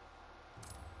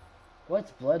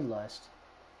 What's bloodlust?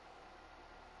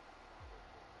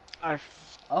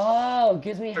 Oh,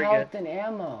 gives me Pretty health good. and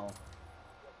ammo.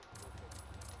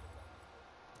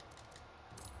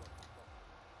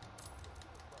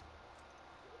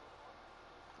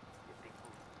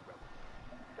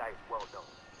 Guys, well done.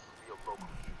 Real local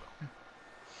hero.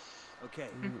 Okay.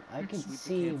 I can Sweep the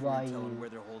see camp for why intel on you. where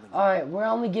they're holding it. Alright, we're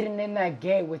only getting in that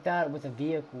gate with a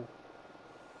vehicle.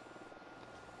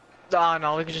 Oh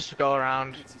no, we can just go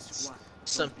around. Clancy squad.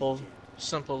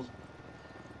 Simple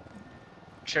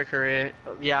trickery.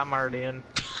 Yeah, I'm already in.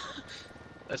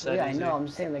 That's that Yeah, I easy. know. I'm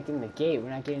just saying, like in the gate. We're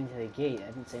not getting to the gate. I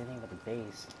didn't say anything about the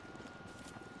base.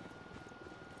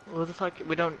 What the fuck?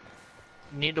 We don't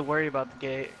need to worry about the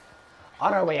gate.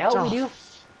 On our way out, we do.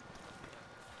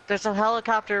 There's a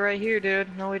helicopter right here,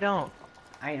 dude. No, we don't.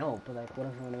 I know, but like, what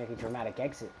if we want to make a dramatic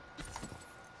exit?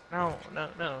 No.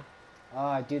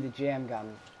 Oh, dude, the jam got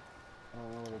me. I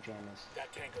don't know where the jam is.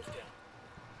 That tango's down.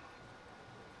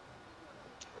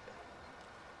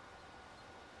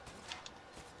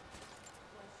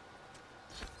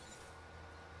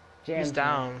 Jam's He's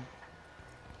down.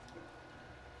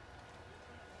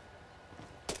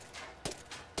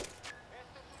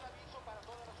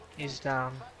 He's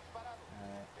down.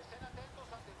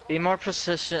 Be more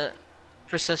persistent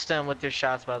with your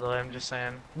shots, by the way. I'm just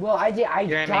saying. Well, I did. I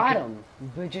Your got enemy him,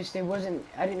 but just it wasn't.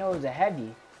 I didn't know it was a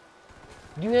heavy.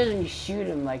 You guys, when you shoot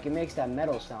him, like it makes that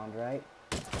metal sound, right?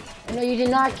 No, you did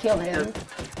not kill him.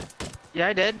 Yeah,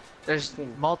 I did. There's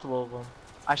multiple of them.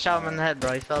 I shot him in the head,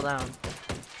 bro. He fell down.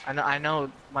 I know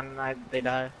when they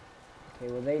die.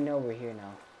 Okay, well they know we're here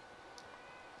now.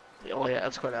 Oh yeah,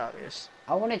 that's quite obvious.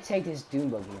 I want to take this Doom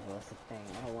buggy though. That's the thing.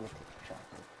 I don't want to take the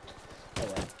shotgun. Oh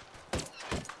well.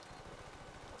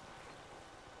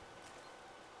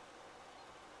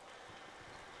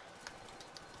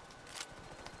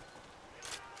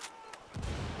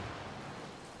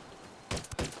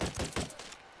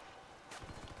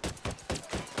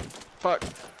 Fuck.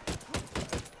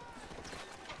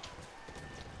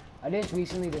 I just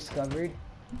recently discovered.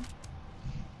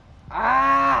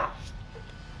 Ah!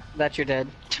 That you're dead.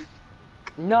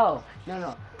 No.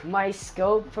 My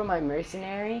scope for my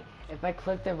mercenary, if I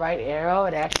click the right arrow,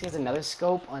 it actually has another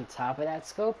scope on top of that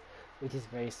scope, which is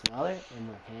very smaller and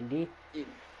more handy.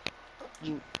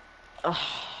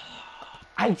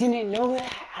 I didn't know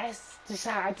that. I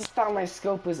just thought my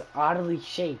scope was oddly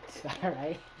shaped.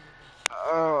 Alright?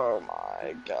 Oh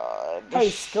my god. Hey,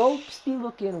 scopes be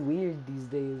looking weird these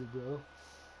days, bro.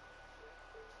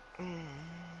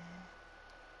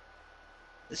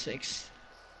 This makes.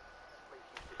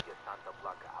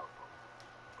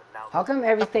 How come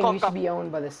everything used to be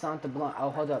owned by the Santa Blanca? Oh,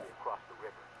 hold up.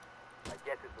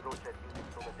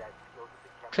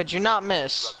 Could you not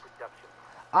miss?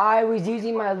 I was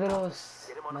using my little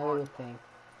thing.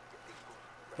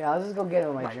 Okay, I'll just go get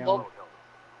it with my drone.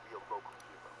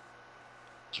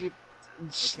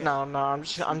 No, I'm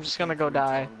just gonna go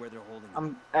die.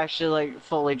 I'm actually like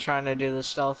fully trying to do this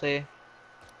stealthy.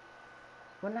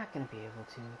 We're not gonna be able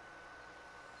to.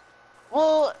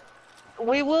 Well,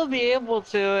 we will be able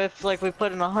to if like we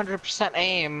put in 100%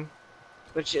 aim,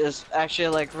 which is actually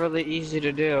like really easy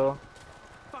to do.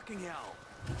 Fucking hell.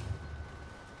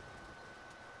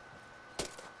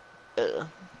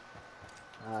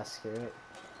 Ah, screw it.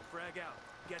 Frag out.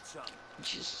 Get some.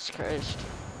 Jesus Christ.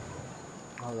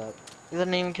 Hold up. He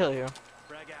didn't even kill you.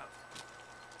 Frag out.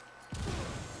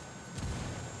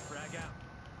 Frag out.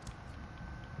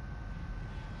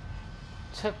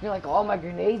 Took me like all my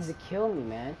grenades to kill me,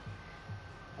 man.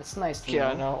 That's nice to Yeah,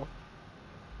 I know. know.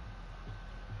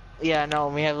 Yeah, no,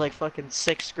 we have like fucking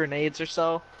 6 grenades or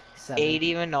so. 7. 8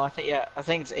 even? No, I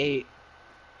think it's 8.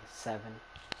 7.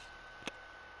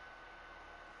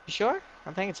 You sure?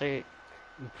 I think it's 8.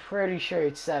 I'm pretty sure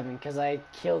it's 7 because I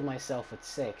killed myself with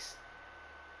 6.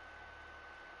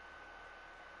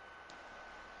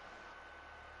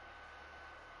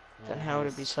 Then how would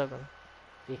it be 7?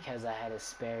 Because I had a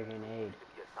spare grenade.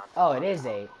 Oh, it is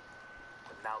 8.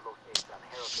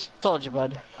 Told you,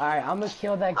 bud. Alright, I'm gonna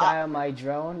kill that guy on my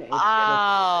drone.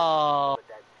 Oh!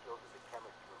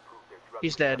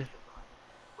 He's dead.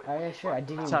 Oh yeah, sure. I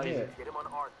didn't That's how even do easy. it. Get him on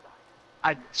our side.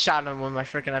 I shot him with my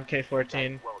freaking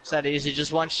MK-14. It's that easy.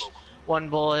 Just one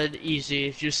bullet,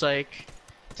 easy. Just like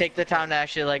take the time to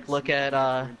actually like look at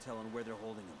Intel on where they're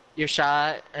holding him. your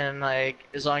shot, and like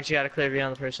as long as you got a clear view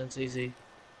on the person, it's easy.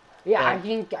 Yeah,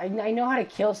 But I know how to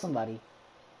kill somebody.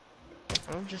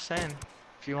 I'm just saying,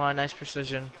 if you want nice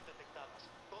precision,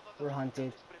 We're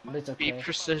hunted, but it's be okay.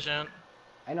 precision.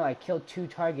 I know I killed 2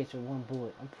 targets with 1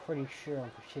 bullet. I'm pretty sure I'm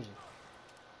precision.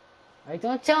 Alright,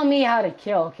 don't tell me how to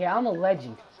kill, okay? I'm a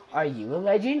legend. Are you a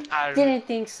legend? Didn't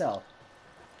think so.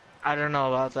 I don't know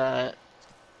about that.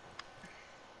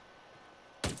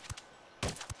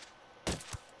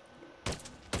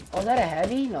 Oh, is that a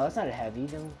heavy? No, that's not a heavy.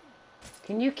 Then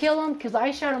can you kill him? Cause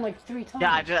I shot him like 3 times.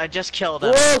 Yeah, I just killed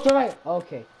him. Whoa, to right.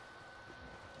 Okay.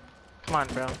 Come on,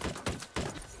 bro.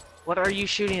 What are you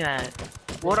shooting at?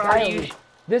 This What guy are you?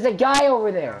 There's a guy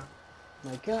over there.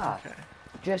 My God.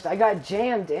 Okay. I got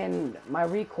jammed in my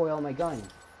recoil on my gun.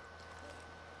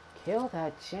 Kill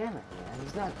that jammer, man.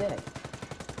 He's not dead.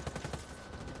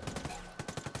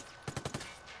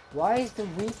 Why is the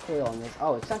recoil on this?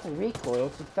 Oh, it's not the recoil.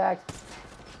 It's in fact,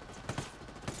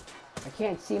 I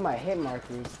can't see my hit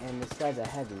markers, and this guy's a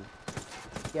heavy.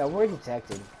 Yeah, we're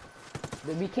detected.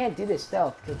 But we can't do this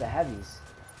stealth because the heavies.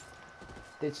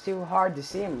 It's too hard to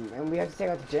see him, and we have to take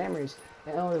out the jammers.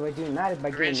 And the only way of doing that is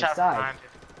by getting inside.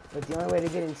 But the only way to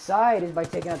get inside is by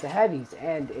taking out the heavies,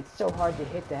 and it's so hard to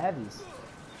hit the heavies.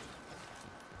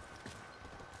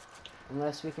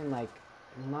 Unless we can, like,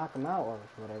 knock them out or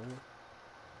whatever.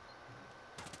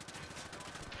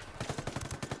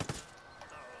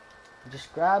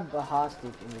 Just grab a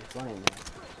hostage and just run in there.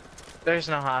 There's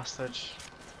no hostage.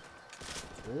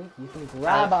 Really? You can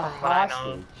grab a from what I know.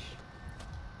 hostage.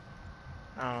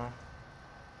 Oh.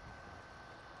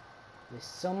 It's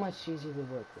so much easier to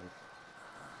work with.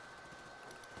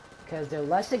 Because they're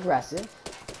less aggressive.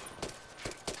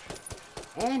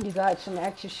 And you got some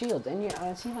extra shields. And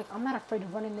it seems like I'm not afraid to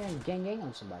run in there and gang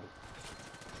on somebody.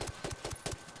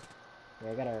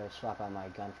 Yeah, I gotta swap out my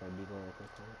gun for a deagle real quick.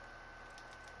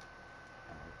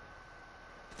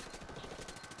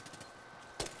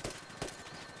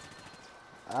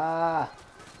 Ah.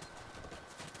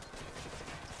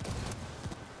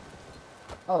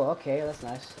 Oh, okay, that's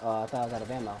nice. Oh, I thought I was out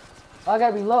of ammo. Oh, I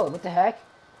gotta reload. What the heck?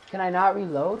 Can I not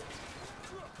reload?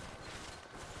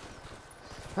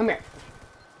 Come here.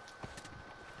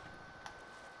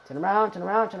 Turn around, turn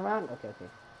around, turn around. Okay, okay.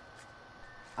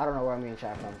 I don't know where I'm getting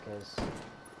shot from because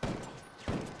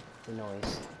the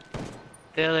noise.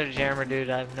 The other jammer dude,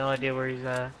 I have no idea where he's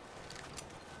at.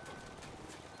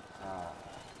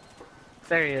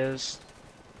 There he is.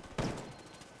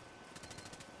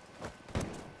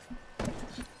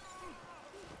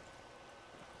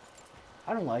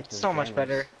 I don't like this. So much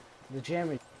better. The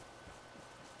jammer.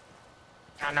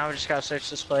 Now we just gotta search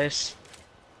this place.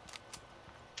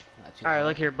 Not too Alright, bad.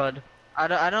 look here, bud. I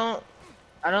don't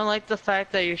like the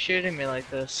fact that you're shooting me like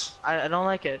this. I don't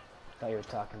like it. I thought you were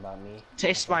talking about me.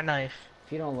 Taste my knife.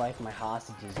 If you don't like my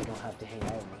hostages, you don't have to hang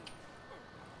out with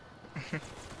me.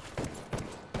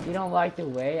 If you don't like the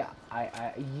way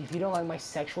if you don't like my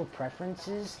sexual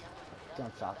preferences,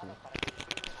 don't talk to me.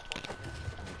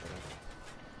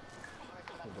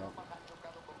 Here we go.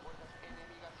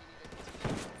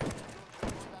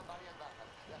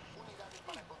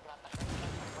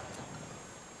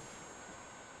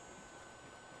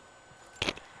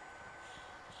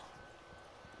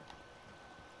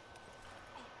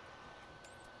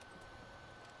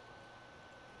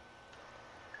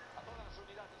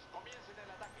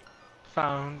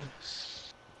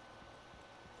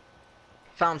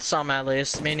 Found some at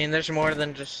least, meaning there's more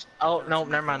than just. Oh nope,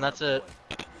 never mind. That's it.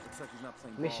 Looks like he's not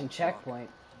playing ball Mission with the dog. checkpoint.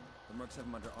 The mercs have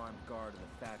him under armed guard in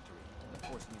the factory, and they're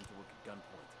forcing him to work at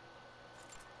gunpoint.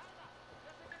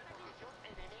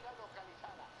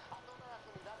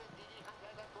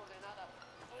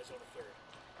 Eyes on a third.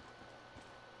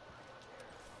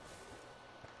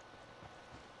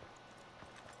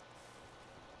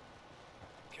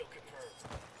 Kill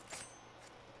confirmed.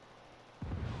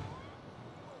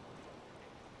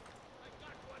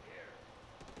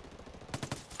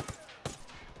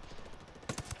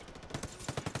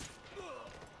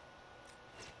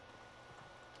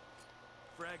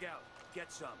 Frag out.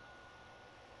 Get some.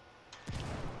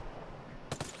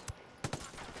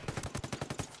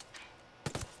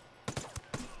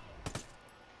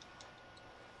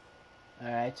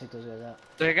 Alright, check those guys out.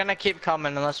 They're gonna keep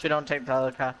coming unless we don't take the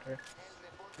helicopter.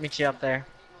 Meet you up there.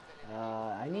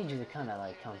 I need you to kind of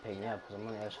like come pick me up because I'm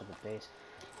on the other side of the base.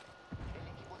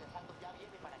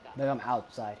 But I'm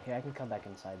outside. Here, I can come back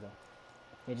inside though.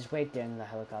 Yeah, just wait there in the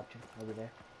helicopter over there.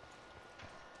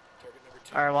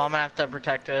 Alright, well, I'm gonna have to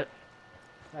protect it.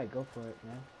 Alright, go for it,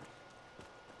 man.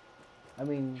 I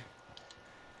mean,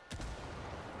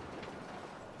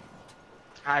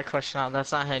 I question out.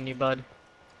 That's not hitting you, bud.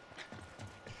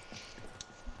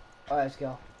 alright, let's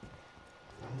go.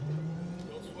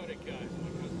 Don't sweat it, guys.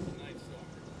 My cousin's a night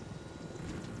stalker.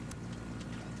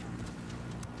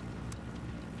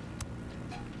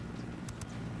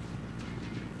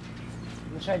 I'm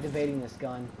gonna try debating this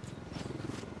gun.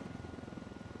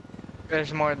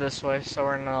 There's more this way, so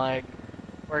we're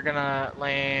gonna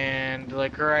land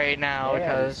like right now Yeah,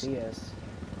 because see us.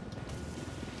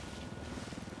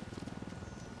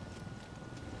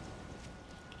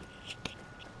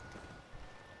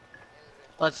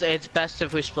 it's best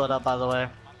if we split up, by the way.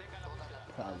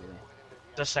 Probably.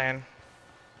 Just saying.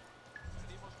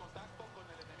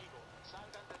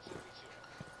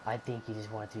 I think he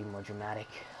just wanted to be more dramatic.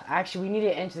 Actually, we need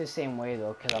to enter the same way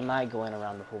though, because I'm not going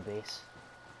around the whole base.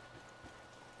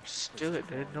 Just do it,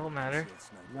 dude. Don't matter.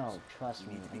 No, trust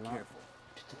me, Be I'm not. careful.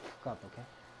 Just to fuck up, okay?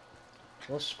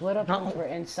 We'll split up No. once we're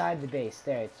inside the base.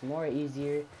 There, it's more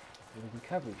easier, and we can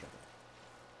cover each other.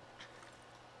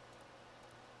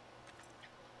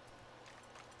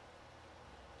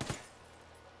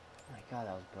 Oh my god,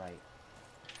 that was bright.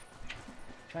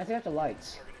 Try to take out the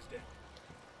lights. Target is down.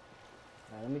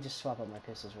 Alright, let me just swap up my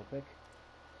pistols real quick.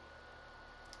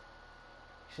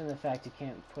 Shouldn't the fact you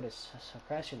can't put a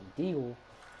suppression deagle.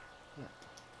 Yeah.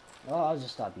 Oh, I'll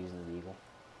just stop using the deagle.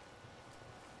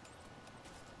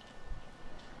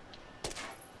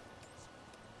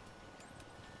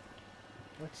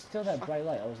 What's still that bright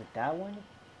light? Oh, is it that one?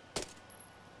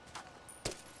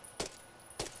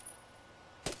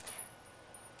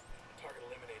 Target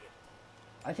eliminated.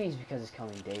 I think it's because it's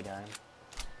coming daytime.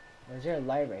 Or is there a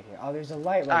light right here? Oh, there's a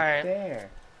light right Alright. there.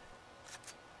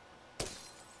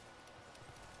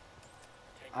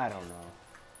 I don't know.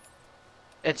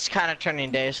 It's kind of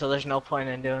turning day, so there's no point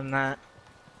in doing that.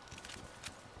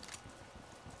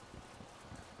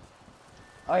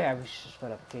 Oh yeah, we should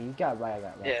split up. Okay, you got right, I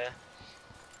got right. Yeah.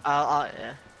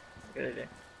 Yeah. Good idea.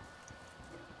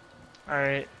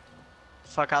 Alright.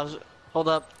 Fuck, hold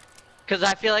up. Cause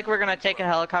I feel like we're gonna take a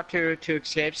helicopter to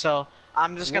escape, so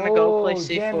I'm just gonna go play Whoa,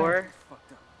 damn C4. it.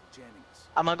 Fucked up. Jamming us.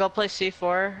 I'm gonna go play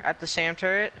C4 at the SAM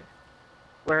turret.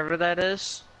 Wherever that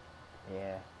is.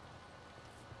 Yeah.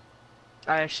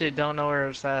 I actually don't know where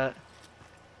it's at.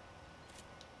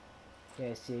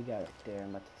 Yeah, see, you got it there.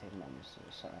 I'm about to take my missile.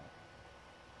 Sorry.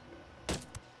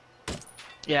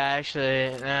 Yeah,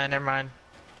 actually, never mind.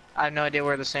 I have no idea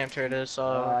where the SAM turret is,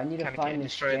 so I need to kinda find can't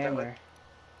this destroy it that way. jammer.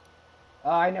 Oh,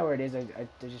 I know where it is. I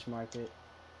just marked it.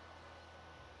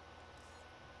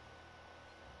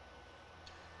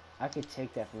 I could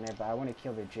take that from there, but I want to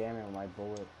kill the jammer with my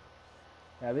bullet.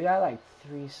 Yeah, we got like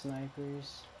 3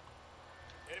 snipers.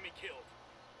 Enemy killed.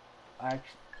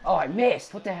 Oh, I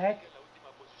missed! What the heck?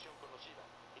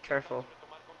 Careful.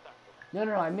 No,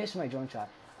 I missed my drone shot.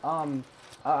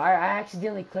 I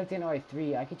accidentally clicked in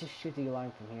R3. I could just shoot the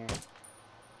alarm from here.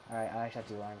 Alright, I shot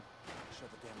the alarm. Shut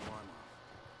the damn alarm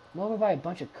off. I'm over by a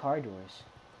bunch of car doors.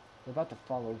 They're about to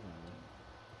fall over on me.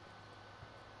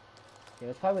 Yeah,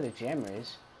 that's probably where the jammer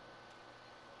is.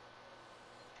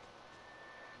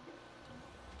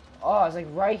 Oh, it's like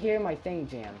right here my thing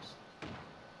jams.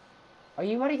 Are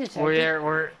you already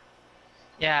detected?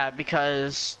 Yeah,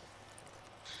 because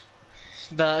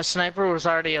the sniper was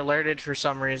already alerted for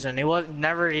some reason. He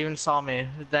never even saw me.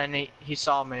 Then he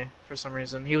saw me for some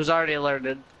reason. He was already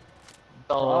alerted.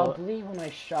 So, I believe when I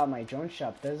shot my drone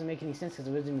shot, that doesn't make any sense because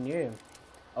I wasn't even near him.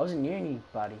 I wasn't near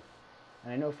anybody.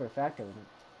 And I know for a fact I wasn't.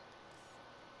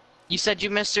 you said you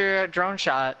missed your drone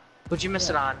shot. What'd you miss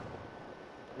it on?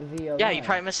 The Yeah, alarm. you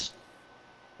probably missed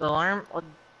the alarm.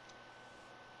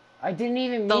 I didn't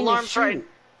even mean The to alarm's shoot. right.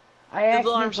 I The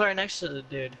actually... alarm's right next to the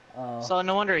dude. Oh. So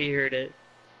no wonder you heard it.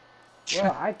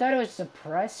 Well, I thought it was a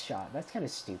suppressed shot. That's kind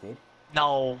of stupid.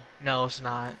 No, it's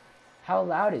not. How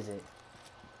loud is it?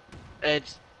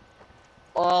 It's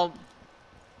well.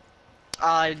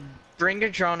 Bring your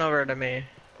drone over to me.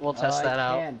 We'll test that I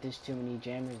out. can't. There's too many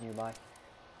jammers nearby.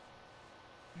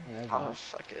 Yeah, Oh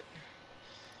fuck it.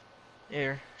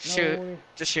 Here, no, shoot.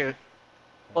 Just shoot.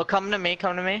 Well, come to me.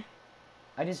 Come to me.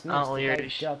 I just missed. Oh, I you're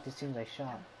ducked as soon as I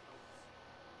shot.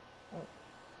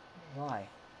 Why?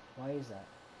 Why is that?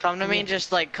 Come to me.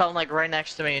 Just come right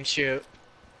next to me and shoot.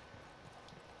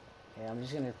 Okay, I'm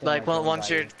just gonna. Like once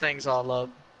your thing's all up.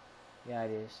 Yeah,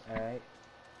 it is. All right.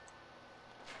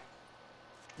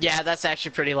 Yeah, that's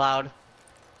actually pretty loud.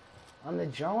 On the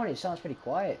drone, it sounds pretty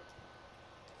quiet.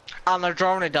 On the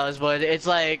drone it does, but it's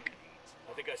like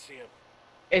I think I see him.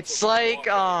 it's like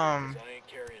I ain't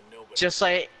carrying nobody. just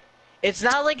like It's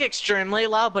not like extremely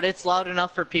loud, but it's loud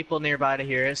enough for people nearby to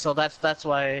hear it. So that's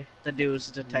why the dude was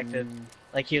detected.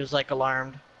 Like he was like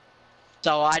alarmed.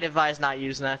 So I'd advise not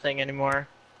using that thing anymore.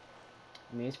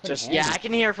 I mean, it's pretty Just handy. yeah, I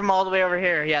can hear from all the way over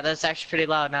here. Yeah, that's actually pretty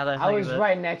loud now that I I think was of it.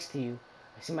 right next to you.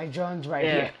 I see my drone's right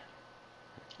Yeah. here.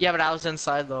 Yeah, but I was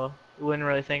inside though. You wouldn't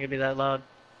really think it'd be that loud.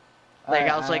 Like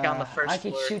I was like on the first I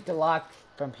could floor. shoot the lock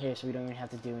from here, so we don't even have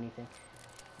to do anything.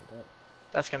 Hold up.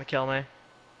 That's gonna kill me.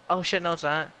 Oh shit, no it's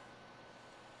not.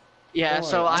 Yeah, Don't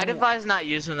so worry, I'd advise not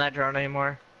using that drone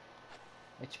anymore.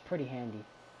 It's pretty handy.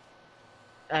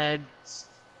 And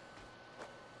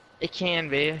it can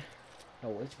be,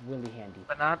 No, it's really handy.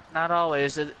 but not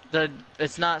always.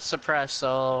 It's not suppressed,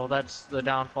 so that's the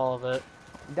downfall of it.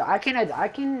 I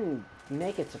can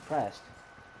make it suppressed.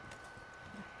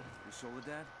 You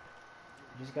Soledad?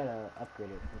 You just gotta upgrade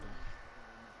it. Hold on.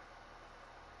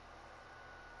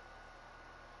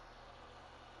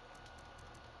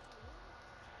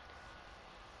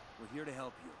 We're here to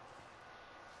help you.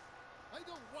 I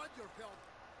don't want your help.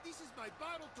 This is my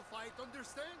battle to fight,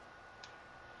 understand?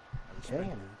 I respect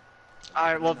Okay. it. All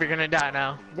right, well you're gonna die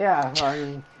now. Yeah, I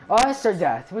mean, us or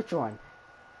death? Which one?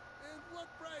 And what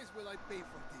price will I pay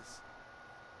for this?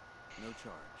 No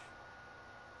charge.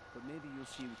 But maybe you'll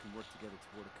see we can work together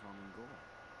toward a common goal.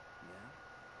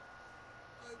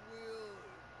 Yeah? I will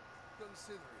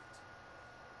consider it.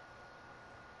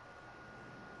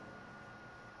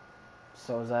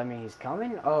 So does that mean he's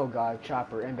coming? Oh god,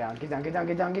 chopper inbound. Get down, get down,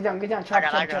 get down, get down, get down. I Chopper,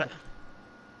 got chopper, it. chopper.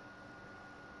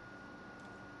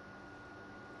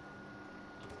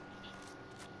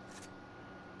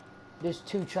 There's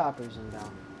 2 choppers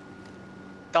inbound.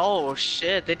 Oh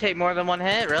shit, they take more than one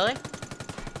hit, really?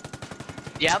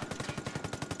 Yep.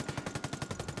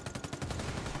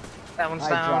 That one's I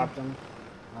down. dropped him.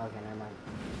 Okay, never mind.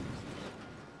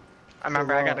 I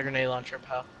remember I got a grenade launcher,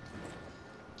 pal.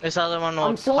 This other one will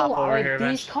I'm so pop over like here these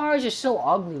eventually. cars are so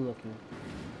ugly looking.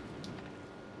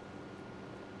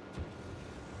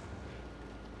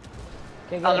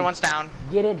 Okay, get Other in. one's down.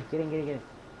 Get in, get in, get in, get in.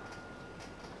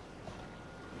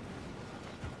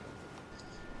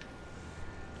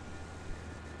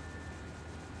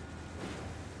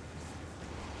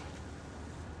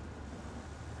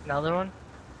 Another one?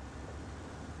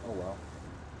 Oh well.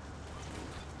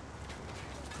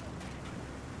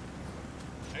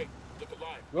 Hey, look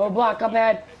alive. Roadblock up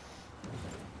ahead.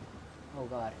 Oh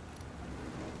god.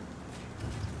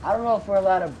 I don't know if we're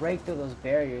allowed to break through those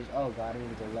barriers. Oh god, I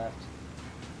need to go left.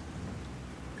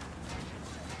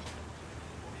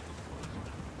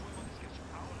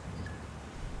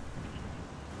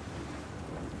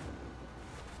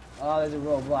 Oh, there's a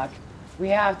roadblock. We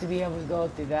have to be able to go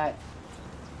through that.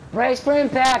 Brace for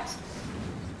impact!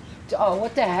 Oh,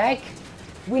 what the heck?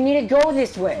 We need to go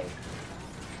this way.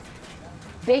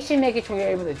 They should make it so we're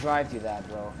able to drive through that,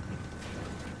 bro.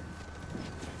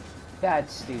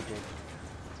 That's stupid.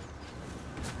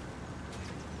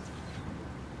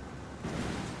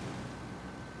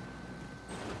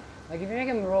 Like, if you're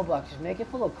making a roadblock, just make it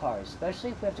full of cars, especially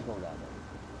if we have to go that way.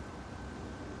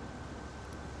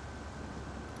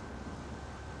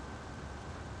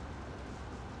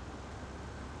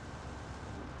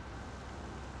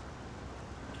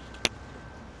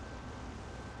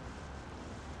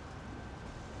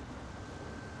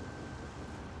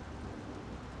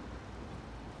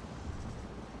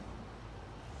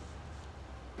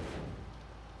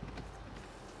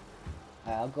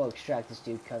 Alright, I'll go extract this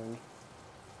dude covering me.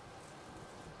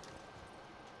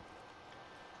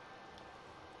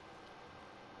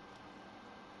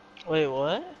 Wait,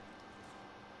 what?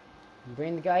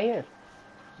 Bring the guy here.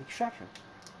 Extraction.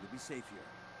 You'll be safe here.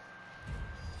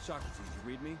 Socrates, you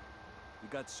read me? We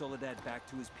got Soledad back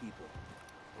to his people.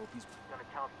 Hope he's... Gonna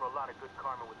count for a lot of good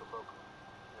karma with the locals.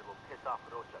 It will piss off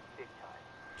Rocha big time.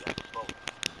 That's a bonus.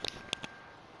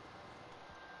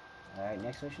 Alright,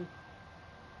 next mission.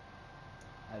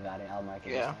 I got it, I'll mark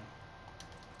it. Yeah.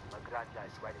 La Granja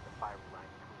is right at the firing line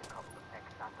between a couple of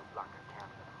ex-Santa Blanca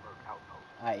camps and a Merc outpost.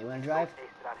 Alright, you wanna drive?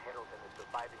 Estrad Herald and the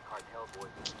surviving cartel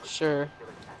boys are Sure.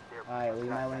 killing at their Alright, well,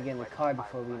 you might wanna get in the car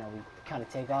before we, we kinda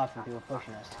take off and people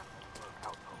pushing us.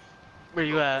 Where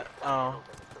you at? Oh.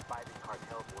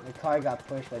 The car got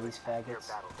pushed by these faggots.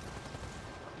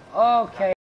 Okay.